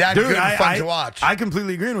going to be that good and fun to watch. I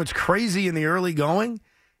completely agree. And what's crazy in the early going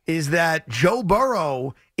is that Joe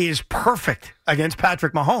Burrow is perfect against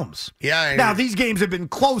Patrick Mahomes. Yeah. Now, these games have been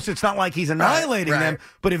close. It's not like he's annihilating them.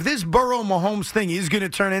 But if this Burrow-Mahomes thing is going to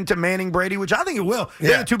turn into Manning-Brady, which I think it will,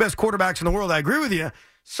 they're the two best quarterbacks in the world. I agree with you.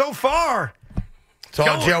 So far, it's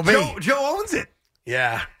all Joe B. Joe owns it.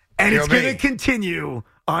 Yeah. And it's going to continue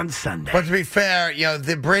on Sunday. But to be fair,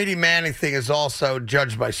 the Brady Manning thing is also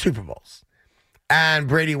judged by Super Bowls. And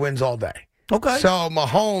Brady wins all day. Okay. So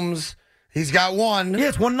Mahomes, he's got one. Yeah,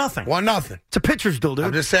 it's 1-0. 1-0. It's a pitcher's duel, dude.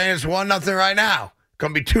 I'm just saying it's 1-0 right now.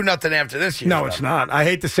 Going to be 2-0 after this year. No, it's not. I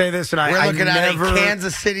hate to say this, and we're looking at a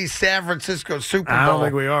Kansas City, San Francisco Super Bowl. I don't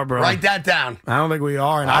think we are, bro. Write that down. I don't think we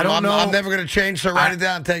are, and I don't know. I'm never going to change, so write it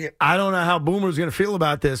down. Take it. I don't know how Boomer's going to feel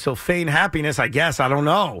about this. He'll feign happiness, I guess. I don't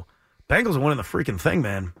know. Bengals winning the freaking thing,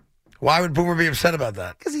 man. Why would Boomer be upset about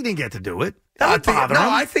that? Because he didn't get to do it.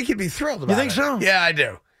 I think he'd be thrilled about it. You think so? Yeah, I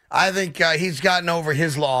do. I think he's gotten over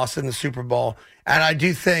his loss in the Super Bowl, and I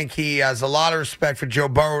do think he has a lot of respect for Joe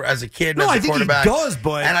Burrow as a kid and as a quarterback. I think he does,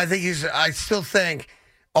 but... And I still think,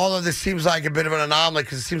 although this seems like a bit of an anomaly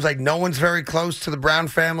because it seems like no one's very close to the Brown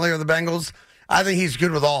family or the Bengals, I think he's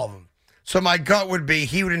good with all of them. So my gut would be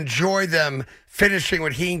he would enjoy them finishing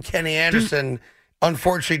what he and Kenny Anderson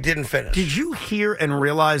unfortunately didn't finish. Did you hear and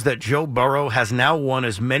realize that Joe Burrow has now won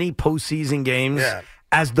as many postseason games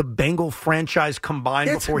as the Bengal franchise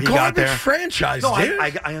combined before he got there? It's a garbage franchise, dude.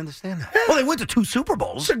 I understand that. Yeah. Well, they went to 2 Super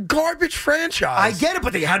Bowls. It's a garbage franchise. I get it,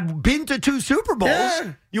 but they had been to 2 Super Bowls.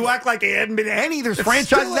 Yeah. You act like they hadn't been to any. There's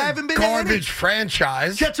franchises that haven't been to any. Garbage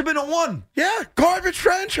franchise. Jets have been to 1. Yeah, garbage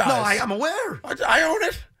franchise. No, I'm aware. I own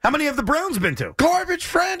it. How many have the Browns been to? Garbage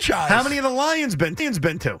franchise. How many have the Lions been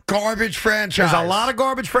to? Garbage franchise. There's a lot of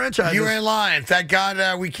garbage franchises. You ain't lying. Thank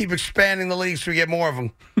God we keep expanding the league so we get more of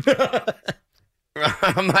them.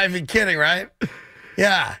 I'm not even kidding, right?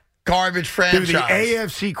 Yeah, garbage franchise. Dude, the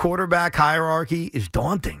AFC quarterback hierarchy is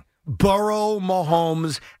daunting. Burrow,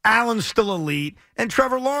 Mahomes, Allen's still elite, and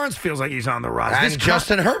Trevor Lawrence feels like he's on the rise. And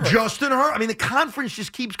Justin Herbert. I mean, the conference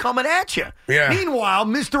just keeps coming at you. Yeah. Meanwhile,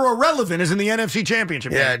 Mr. Irrelevant is in the NFC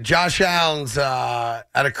Championship. Yeah, Josh Allen's at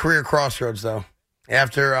a career crossroads, though.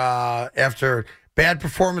 After bad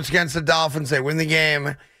performance against the Dolphins, they win the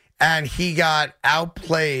game, and he got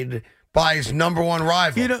outplayed by his number one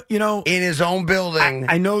rival. You know, in his own building.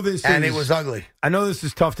 I know this, and it was ugly. I know this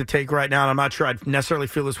is tough to take right now, and I'm not sure I necessarily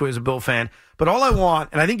feel this way as a Bill fan. But all I want,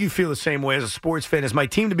 and I think you feel the same way as a sports fan, is my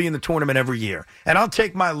team to be in the tournament every year. And I'll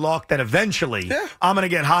take my luck that eventually I'm going to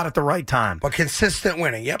get hot at the right time. But consistent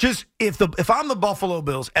winning, yep. Just if I'm the Buffalo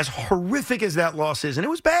Bills, as horrific as that loss is, and it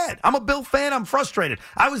was bad. I'm a Bill fan. I'm frustrated.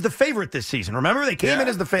 I was the favorite this season. Remember, they came in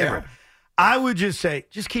as the favorite. Yeah. I would just say,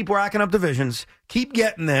 just keep racking up divisions. Keep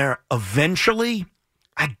getting there. Eventually,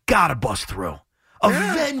 I got to bust through.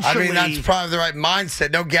 Eventually. I mean, that's probably the right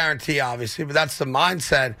mindset. No guarantee, obviously, but that's the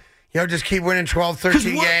mindset. Just keep winning 12,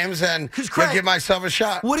 13 games and give myself a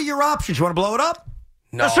shot. What are your options? You want to blow it up?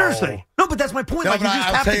 No. Seriously. No, but that's my point. No, you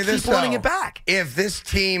just have to keep running it back. If this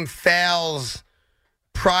team fails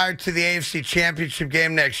prior to the AFC Championship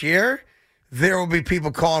game next year, there will be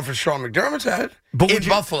people calling for Sean McDermott's head in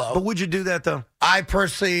Buffalo. But would you do that, though? I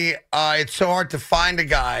personally, it's so hard to find a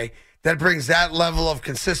guy that brings that level of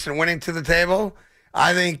consistent winning to the table.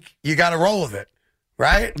 I think you got to roll with it,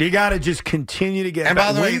 right? You got to just continue to get. And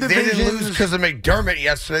by the way, they didn't lose because of McDermott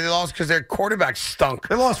yesterday. They lost because their quarterback stunk.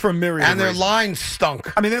 They lost for a myriad and of their line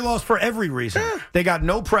stunk. I mean, they lost for every reason. Yeah. They got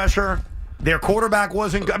no pressure. Their quarterback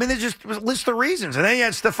wasn't good. I mean, they just list the reasons. And then you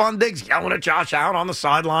had Stephon Diggs yelling at Josh Allen on the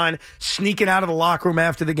sideline, sneaking out of the locker room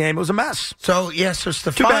after the game. It was a mess. So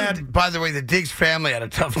Stephon, by the way, the Diggs family had a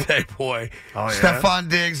tough day, boy. Oh, yeah? Stephon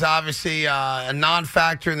Diggs, obviously a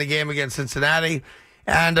non-factor in the game against Cincinnati.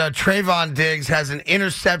 And Trayvon Diggs has an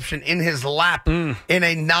interception in his lap in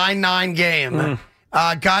a 9-9 game.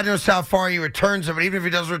 God knows how far he returns it, but even if he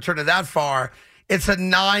doesn't return it that far, it's a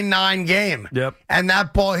 9-9 game. Yep. And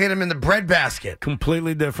that ball hit him in the breadbasket.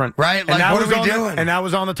 Completely different. Right? Like, what are we doing? And that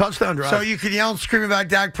was on the touchdown drive. So you could yell and scream about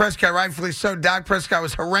Dak Prescott, rightfully so. Dak Prescott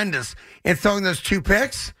was horrendous in throwing those 2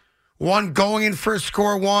 picks. One going in for a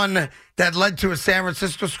score, one that led to a San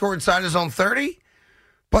Francisco score inside his own 30.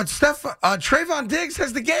 But Trayvon Diggs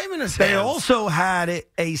has the game in his hands. They also had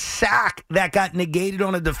a sack that got negated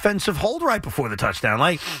on a defensive hold right before the touchdown.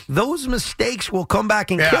 Like, those mistakes will come back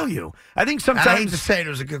and kill you. I think sometimes... I hate to say it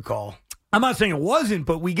was a good call. I'm not saying it wasn't,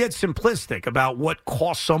 but we get simplistic about what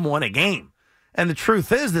cost someone a game. And the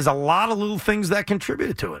truth is, there's a lot of little things that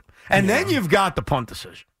contributed to it. And then you've got the punt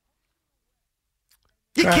decision.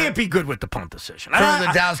 You can't be good with the punt decision. For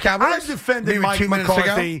the Dallas Cowboys? I've defended Mike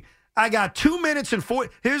McCarthy. I got 2 minutes and 4.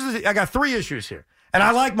 I got 3 issues here. And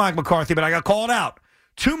I like Mike McCarthy, but I got called out.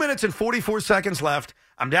 2 minutes and 44 seconds left.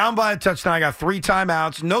 I'm down by a touchdown. I got 3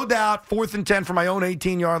 timeouts. No doubt, 4th and 10 from my own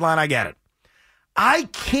 18-yard line. I get it. I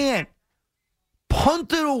can't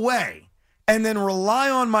punt it away and then rely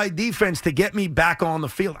on my defense to get me back on the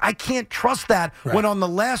field. I can't trust that when on the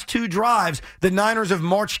last 2 drives, the Niners have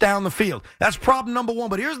marched down the field. That's problem number 1.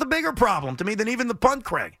 But here's the bigger problem to me than even the punt,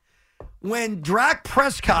 Craig. When Dak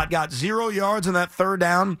Prescott got 0 yards in that 3rd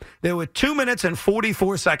down, there were 2 minutes and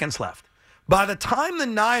 44 seconds left. By the time the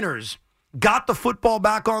Niners got the football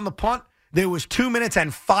back on the punt, there was 2 minutes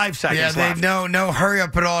and 5 seconds left. Yeah, no hurry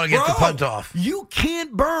up at all to get the punt off. You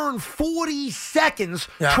can't burn 40 seconds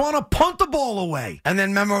trying to punt the ball away. And then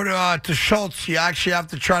remember to Schultz, you actually have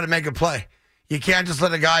to try to make a play. You can't just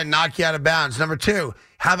let a guy knock you out of bounds. Number 2,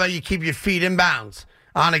 how about you keep your feet in bounds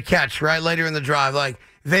on a catch, right, later in the drive? Like,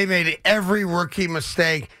 they made every rookie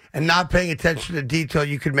mistake and not paying attention to detail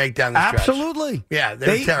you could make down the stretch. Absolutely. Yeah,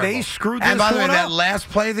 they terrible. They screwed this And by the way, one that up. last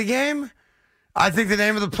play of the game, I think the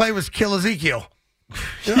name of the play was Kill Ezekiel.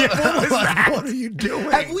 What are you doing?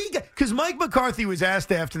 Because Mike McCarthy was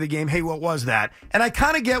asked after the game, hey, what was that? And I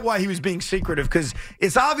kind of get why he was being secretive, because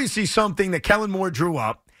it's obviously something that Kellen Moore drew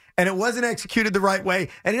up, and it wasn't executed the right way,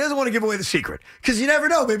 and he doesn't want to give away the secret. Because you never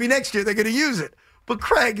know. Maybe next year they're going to use it. But,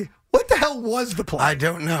 Craig, what the hell was the play? I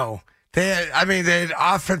don't know. They had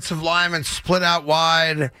offensive linemen split out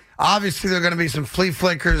wide. Obviously, there are going to be some flea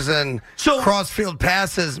flickers and cross-field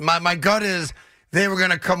passes. My gut is they were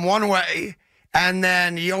going to come one way, and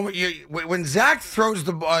then when Dak throws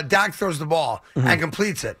the ball and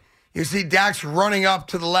completes it, you see Dak's running up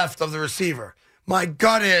to the left of the receiver. My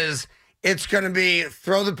gut is it's going to be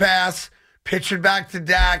throw the pass, pitch it back to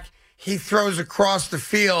Dak. He throws across the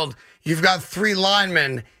field. You've got 3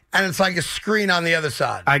 linemen, and it's like a screen on the other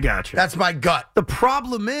side. I got you. That's my gut. The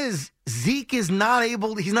problem is Zeke is not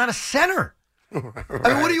able – he's not a center. Right.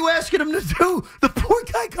 I mean, what are you asking him to do? The poor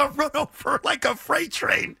guy got run over like a freight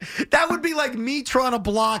train. That would be like me trying to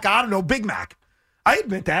block, I don't know, Big Mac. I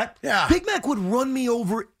admit that. Yeah. Big Mac would run me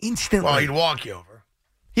over instantly. Well, he'd walk you over.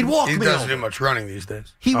 He'd walk me over. He doesn't do much running these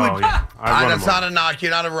days. He would. Yeah. That's not a knock.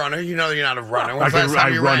 You're not a runner. You know you're not a runner. I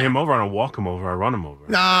run him over. I don't walk him over. I run him over.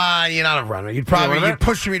 Nah, you're not a runner. You'd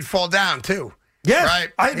push him. He'd fall down too. Yes, right.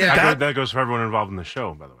 I admit that. That goes for everyone involved in the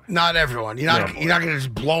show, by the way. Not everyone. You're not going to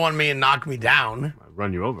just blow on me and knock me down. I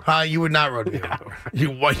run you over. You would not run me over.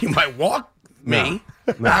 You might walk me.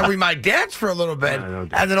 No. We might dance for a little bit, and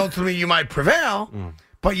then ultimately you might prevail.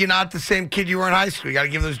 But you're not the same kid you were in high school. You got to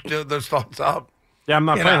give those thoughts up. Yeah, I'm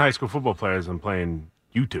not playing high school football players. I'm playing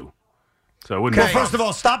you two. So it wouldn't. Well, first of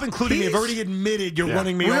all, stop including me. I've already admitted you're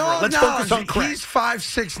running me over. Let's focus on Craig. He's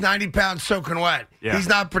 5'6", 90 pounds, soaking wet. Yeah. He's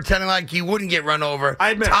not pretending like he wouldn't get run over.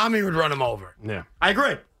 I admit. Tommy would run him over. Yeah, I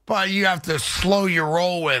agree. But you have to slow your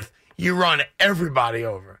roll with. You run everybody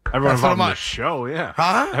over. Everyone involved in the show, yeah.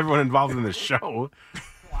 Huh? Everyone involved in the show.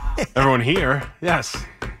 Everyone here, yes.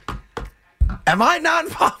 Am I not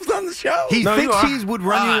involved on the show? He thinks he would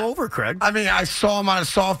run you over, Craig. I mean, I saw him on a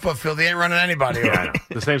softball field. He ain't running anybody over. I know.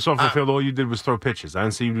 The same softball field, all you did was throw pitches. I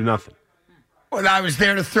didn't see you do nothing. Well, I was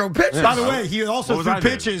there to throw pitches. Yeah. By the way, he also threw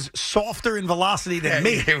pitches softer in velocity than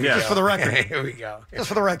me. Just for the record. Here we go. Just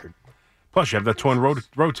for the record. Plus, you have that torn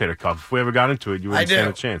rotator cuff. If we ever got into it, you wouldn't stand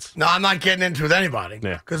a chance. No, I'm not getting into it with anybody.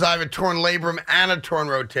 Yeah. Because I have a torn labrum and a torn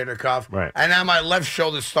rotator cuff. Right. And now my left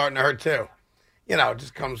shoulder's starting to hurt, too. You know, it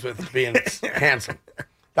just comes with being handsome.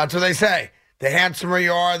 That's what they say. The handsomer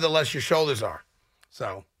you are, the less your shoulders are.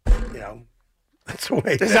 So, you know, that's the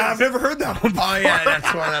way it is. I've never heard that one before. Oh, yeah,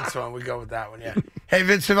 that's one. We go with that one, yeah. Hey,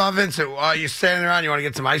 Vincent, you standing around? You want to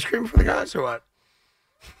get some ice cream for the guys or what?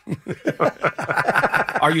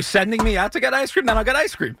 Are you sending me out to get ice cream? Then I'll get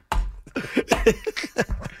ice cream.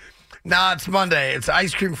 Nah, it's Monday. It's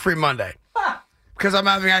ice cream free Monday. Because I'm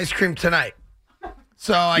having ice cream tonight.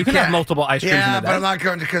 So you can have multiple ice creams in a day. Yeah, but I'm not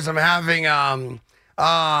going to because I'm having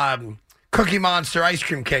Cookie Monster ice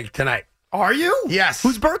cream cake tonight. Are you? Yes.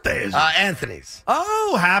 Whose birthday is it? Anthony's.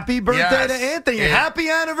 Oh, happy birthday to Anthony. Yeah. Happy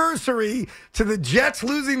anniversary to the Jets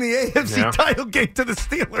losing the AFC title game to the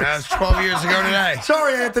Steelers. That's 12 years ago today.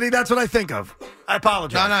 Sorry, Anthony. That's what I think of. I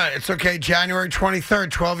apologize. No, it's okay. January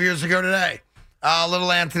 23rd, 12 years ago today.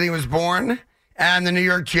 Little Anthony was born, and the New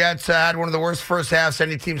York Jets had one of the worst first halves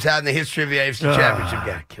any team's had in the history of the AFC Championship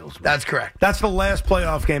game. Kills me. That's correct. That's the last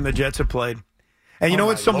playoff game the Jets have played. And you know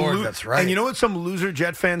what that's right. And you know what some loser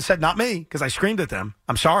Jet fans said? Not me, because I screamed at them.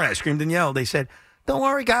 I'm sorry, I screamed and yelled. They said, "Don't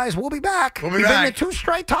worry, guys, we'll be back. We've been to 2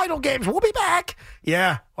 straight title games. We'll be back."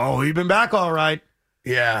 Yeah. Oh, we've been back all right.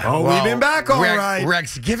 Yeah. Oh, we've been back all right.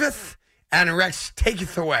 Rex giveth and Rex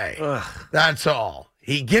taketh away. Ugh. That's all.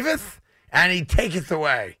 He giveth and he taketh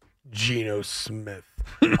away. Geno Smith.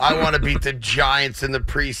 I want to beat the Giants in the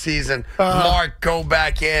preseason. Mark, go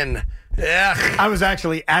back in. Ugh. I was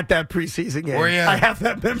actually at that preseason game. Were you? I have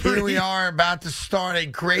that memory. Here we are about to start a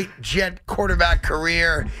great Jet quarterback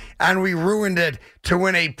career, and we ruined it to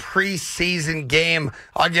win a preseason game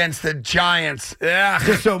against the Giants. Ugh.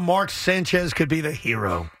 Just so Mark Sanchez could be the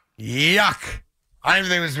hero. Yuck. I didn't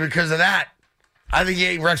think it was because of that. I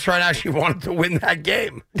think Rex Ryan actually wanted to win that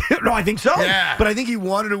game. No, I think so. Yeah. But I think he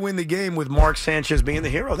wanted to win the game with Mark Sanchez being the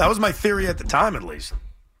hero. That was my theory at the time, at least.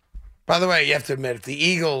 By the way, you have to admit, if the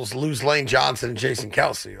Eagles lose Lane Johnson and Jason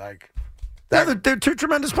Kelsey, They're two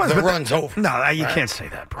tremendous players. the but run's over. No, you can't say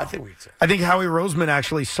that, bro. I think we could say. I think Howie Roseman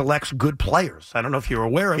actually selects good players. I don't know if you're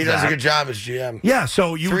aware of that. He does a good job as GM. Yeah,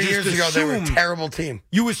 so you 3 just years ago, they were a terrible team.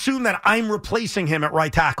 You assume that I'm replacing him at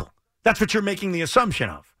right tackle. That's what you're making the assumption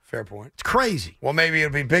of. Fair point. It's crazy. Well, maybe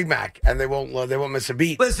it'll be Big Mac, and they won't miss a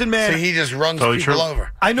beat. Listen, man. So he just runs Totally people true.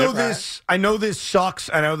 over. I know Right. this. I know this sucks.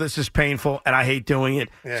 I know this is painful, and I hate doing it.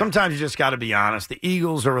 Yeah. Sometimes you just got to be honest. The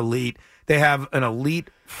Eagles are elite. They have an elite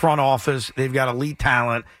front office. They've got elite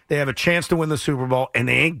talent. They have a chance to win the Super Bowl, and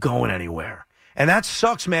they ain't going anywhere. And that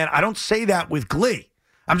sucks, man. I don't say that with glee.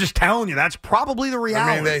 I'm just telling you, that's probably the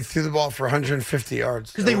reality. I mean, they threw the ball for 150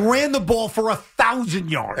 yards. Because they ran the ball for 1,000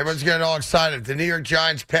 yards. Everyone's getting all excited. The New York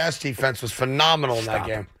Giants pass defense was phenomenal in that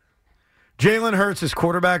game. Jalen Hurts'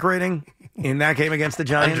 quarterback rating in that game against the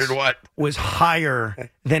Giants 100 what? was higher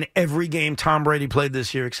than every game Tom Brady played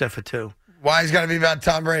this year except for 2. Why he's got to be about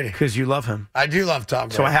Tom Brady? Because you love him. I do love Tom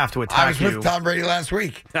Brady. So I have to attack I was you. with Tom Brady last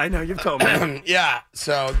week. I know, you've told me. Yeah.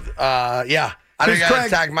 So, yeah. I think I Craig-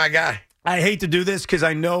 attack my guy. I hate to do this because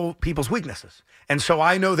I know people's weaknesses. And so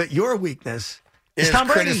I know that your weakness is Tom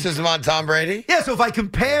Brady. Criticism on Tom Brady? Yeah, so if I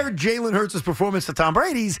compare Jalen Hurts' performance to Tom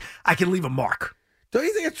Brady's, I can leave a mark. Don't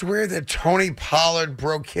you think it's weird that Tony Pollard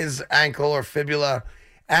broke his ankle or fibula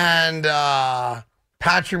and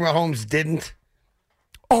Patrick Mahomes didn't?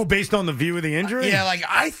 Oh, based on the view of the injury? Yeah, like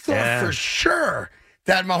I thought for sure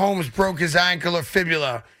that Mahomes broke his ankle or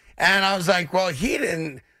fibula. And I was like, well, he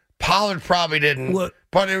didn't. Pollard probably didn't. Look,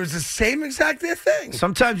 but it was the same exact thing.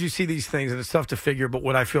 Sometimes you see these things and it's tough to figure, but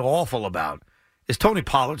what I feel awful about is Tony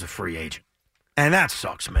Pollard's a free agent. And that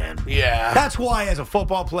sucks, man. Yeah. That's why, as a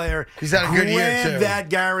football player, he's had a good year, too. that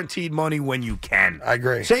guaranteed money when you can. I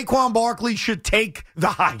agree. Saquon Barkley should take the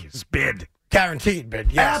highest bid. Guaranteed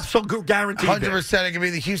bid, yes. Absolute guaranteed 100%. It could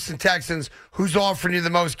be the Houston Texans who's offering you the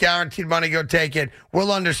most guaranteed money. Go take it.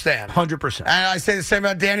 We'll understand. 100%. And I say the same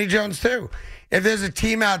about Danny Jones, too. If there's a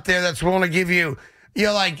team out there that's willing to give you,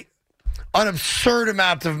 like an absurd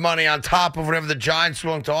amount of money on top of whatever the Giants are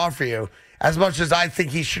willing to offer you, as much as I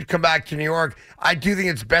think he should come back to New York, I do think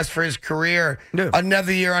it's best for his career. Yeah.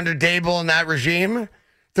 Another year under Dable and that regime.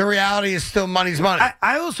 The reality is still money's money.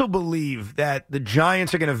 I also believe that the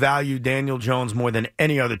Giants are going to value Daniel Jones more than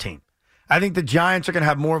any other team. I think the Giants are going to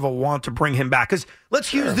have more of a want to bring him back. Because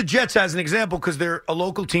let's use the Jets as an example because they're a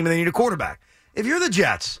local team and they need a quarterback. If you're the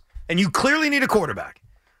Jets and you clearly need a quarterback,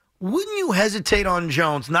 wouldn't you hesitate on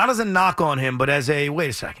Jones, not as a knock on him, but as a, wait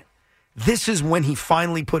a second, this is when he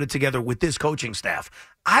finally put it together with this coaching staff.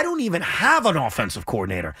 I don't even have an offensive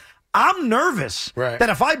coordinator. I'm nervous that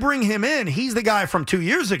if I bring him in, he's the guy from 2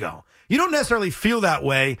 years ago. You don't necessarily feel that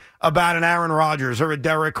way about an Aaron Rodgers or a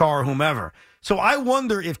Derek Carr or whomever. So I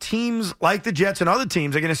wonder if teams like the Jets and other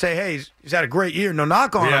teams are going to say, hey, he's had a great year, no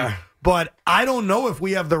knock on him. But I don't know if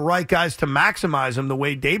we have the right guys to maximize him the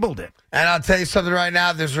way Dable did. And I'll tell you something right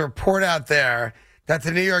now. There's a report out there that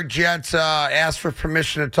the New York Jets asked for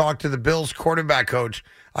permission to talk to the Bills quarterback coach,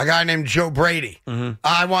 a guy named Joe Brady. Mm-hmm.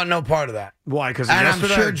 I want no part of that. Why? Because I'm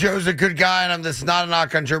sure Joe's a good guy, and this is not a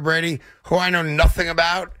knock on Joe Brady, who I know nothing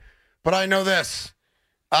about. But I know this.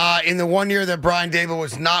 In the 1 year that Brian Dable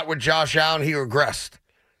was not with Josh Allen, he regressed.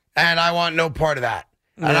 And I want no part of that.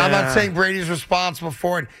 And I'm not saying Brady's responsible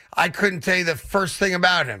for it. I couldn't tell you the first thing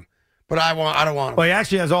about him. But I don't want him. Well, he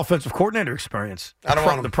actually has offensive coordinator experience. I don't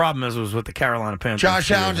want him. The problem was with the Carolina Panthers.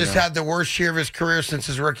 Josh Allen just had the worst year of his career since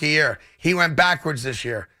his rookie year. He went backwards this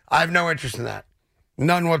year. I have no interest in that.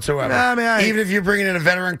 None whatsoever. Even if you're bringing in a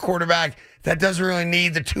veteran quarterback that doesn't really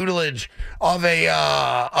need the tutelage of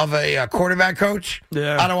a quarterback coach,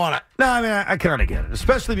 I don't want it. No, I kind of get it,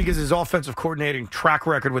 especially because his offensive coordinating track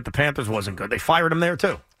record with the Panthers wasn't good. They fired him there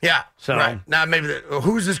too. Yeah. So right. Now maybe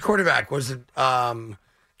who's his quarterback? Was it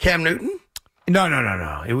Cam Newton?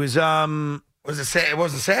 No. It was it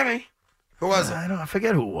wasn't Sammy. Who was it? I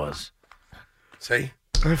forget who it was. See?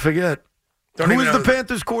 I forget. Who was the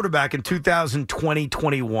Panthers quarterback in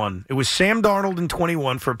 2020-21? It was Sam Darnold in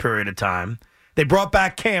 21 for a period of time. They brought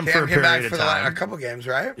back Cam for a period of time. A couple games,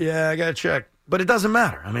 right? Yeah, I got to check. But it doesn't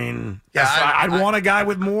matter. I mean, Yeah, I'd want a guy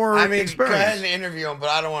with more experience. Go ahead and interview him, but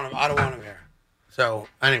I don't want him. I don't want him here. So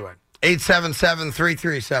anyway,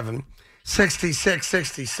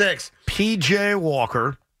 877-337-6666. PJ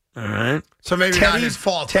Walker. All right. So maybe not his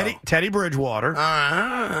fault. Teddy Bridgewater.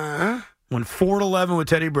 Went 4-11 with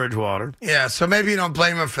Teddy Bridgewater. Yeah, so maybe you don't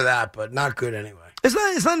blame him for that, but not good anyway.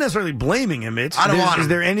 It's not necessarily blaming him. I don't want him. Is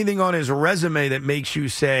there anything on his resume that makes you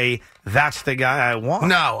say, that's the guy I want?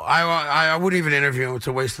 No, I wouldn't even interview him. It's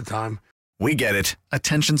a waste of time. We get it.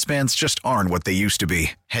 Attention spans just aren't what they used to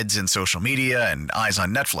be. Heads in social media and eyes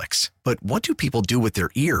on Netflix. But what do people do with their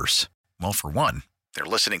ears? Well, for one, they're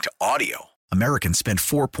listening to audio. Americans spend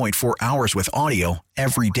 4.4 hours with audio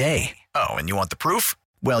every day. Oh, and you want the proof?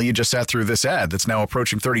 Well, you just sat through this ad that's now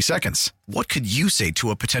approaching 30 seconds. What could you say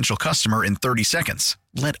to a potential customer in 30 seconds?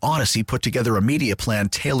 Let Odyssey put together a media plan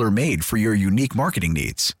tailor-made for your unique marketing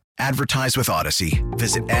needs. Advertise with Odyssey.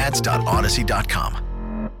 Visit ads.odyssey.com.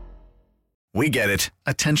 We get it.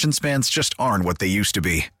 Attention spans just aren't what they used to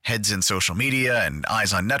be. Heads in social media and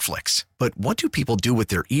eyes on Netflix. But what do people do with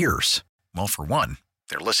their ears? Well, for one,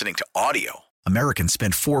 they're listening to audio. Americans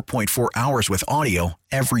spend 4.4 hours with audio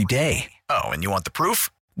every day. Oh, and you want the proof?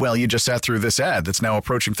 Well, you just sat through this ad that's now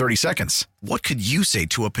approaching 30 seconds. What could you say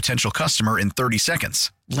to a potential customer in 30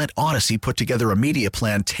 seconds? Let Odyssey put together a media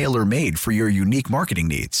plan tailor-made for your unique marketing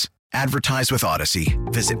needs. Advertise with Odyssey.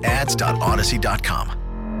 Visit ads.odyssey.com.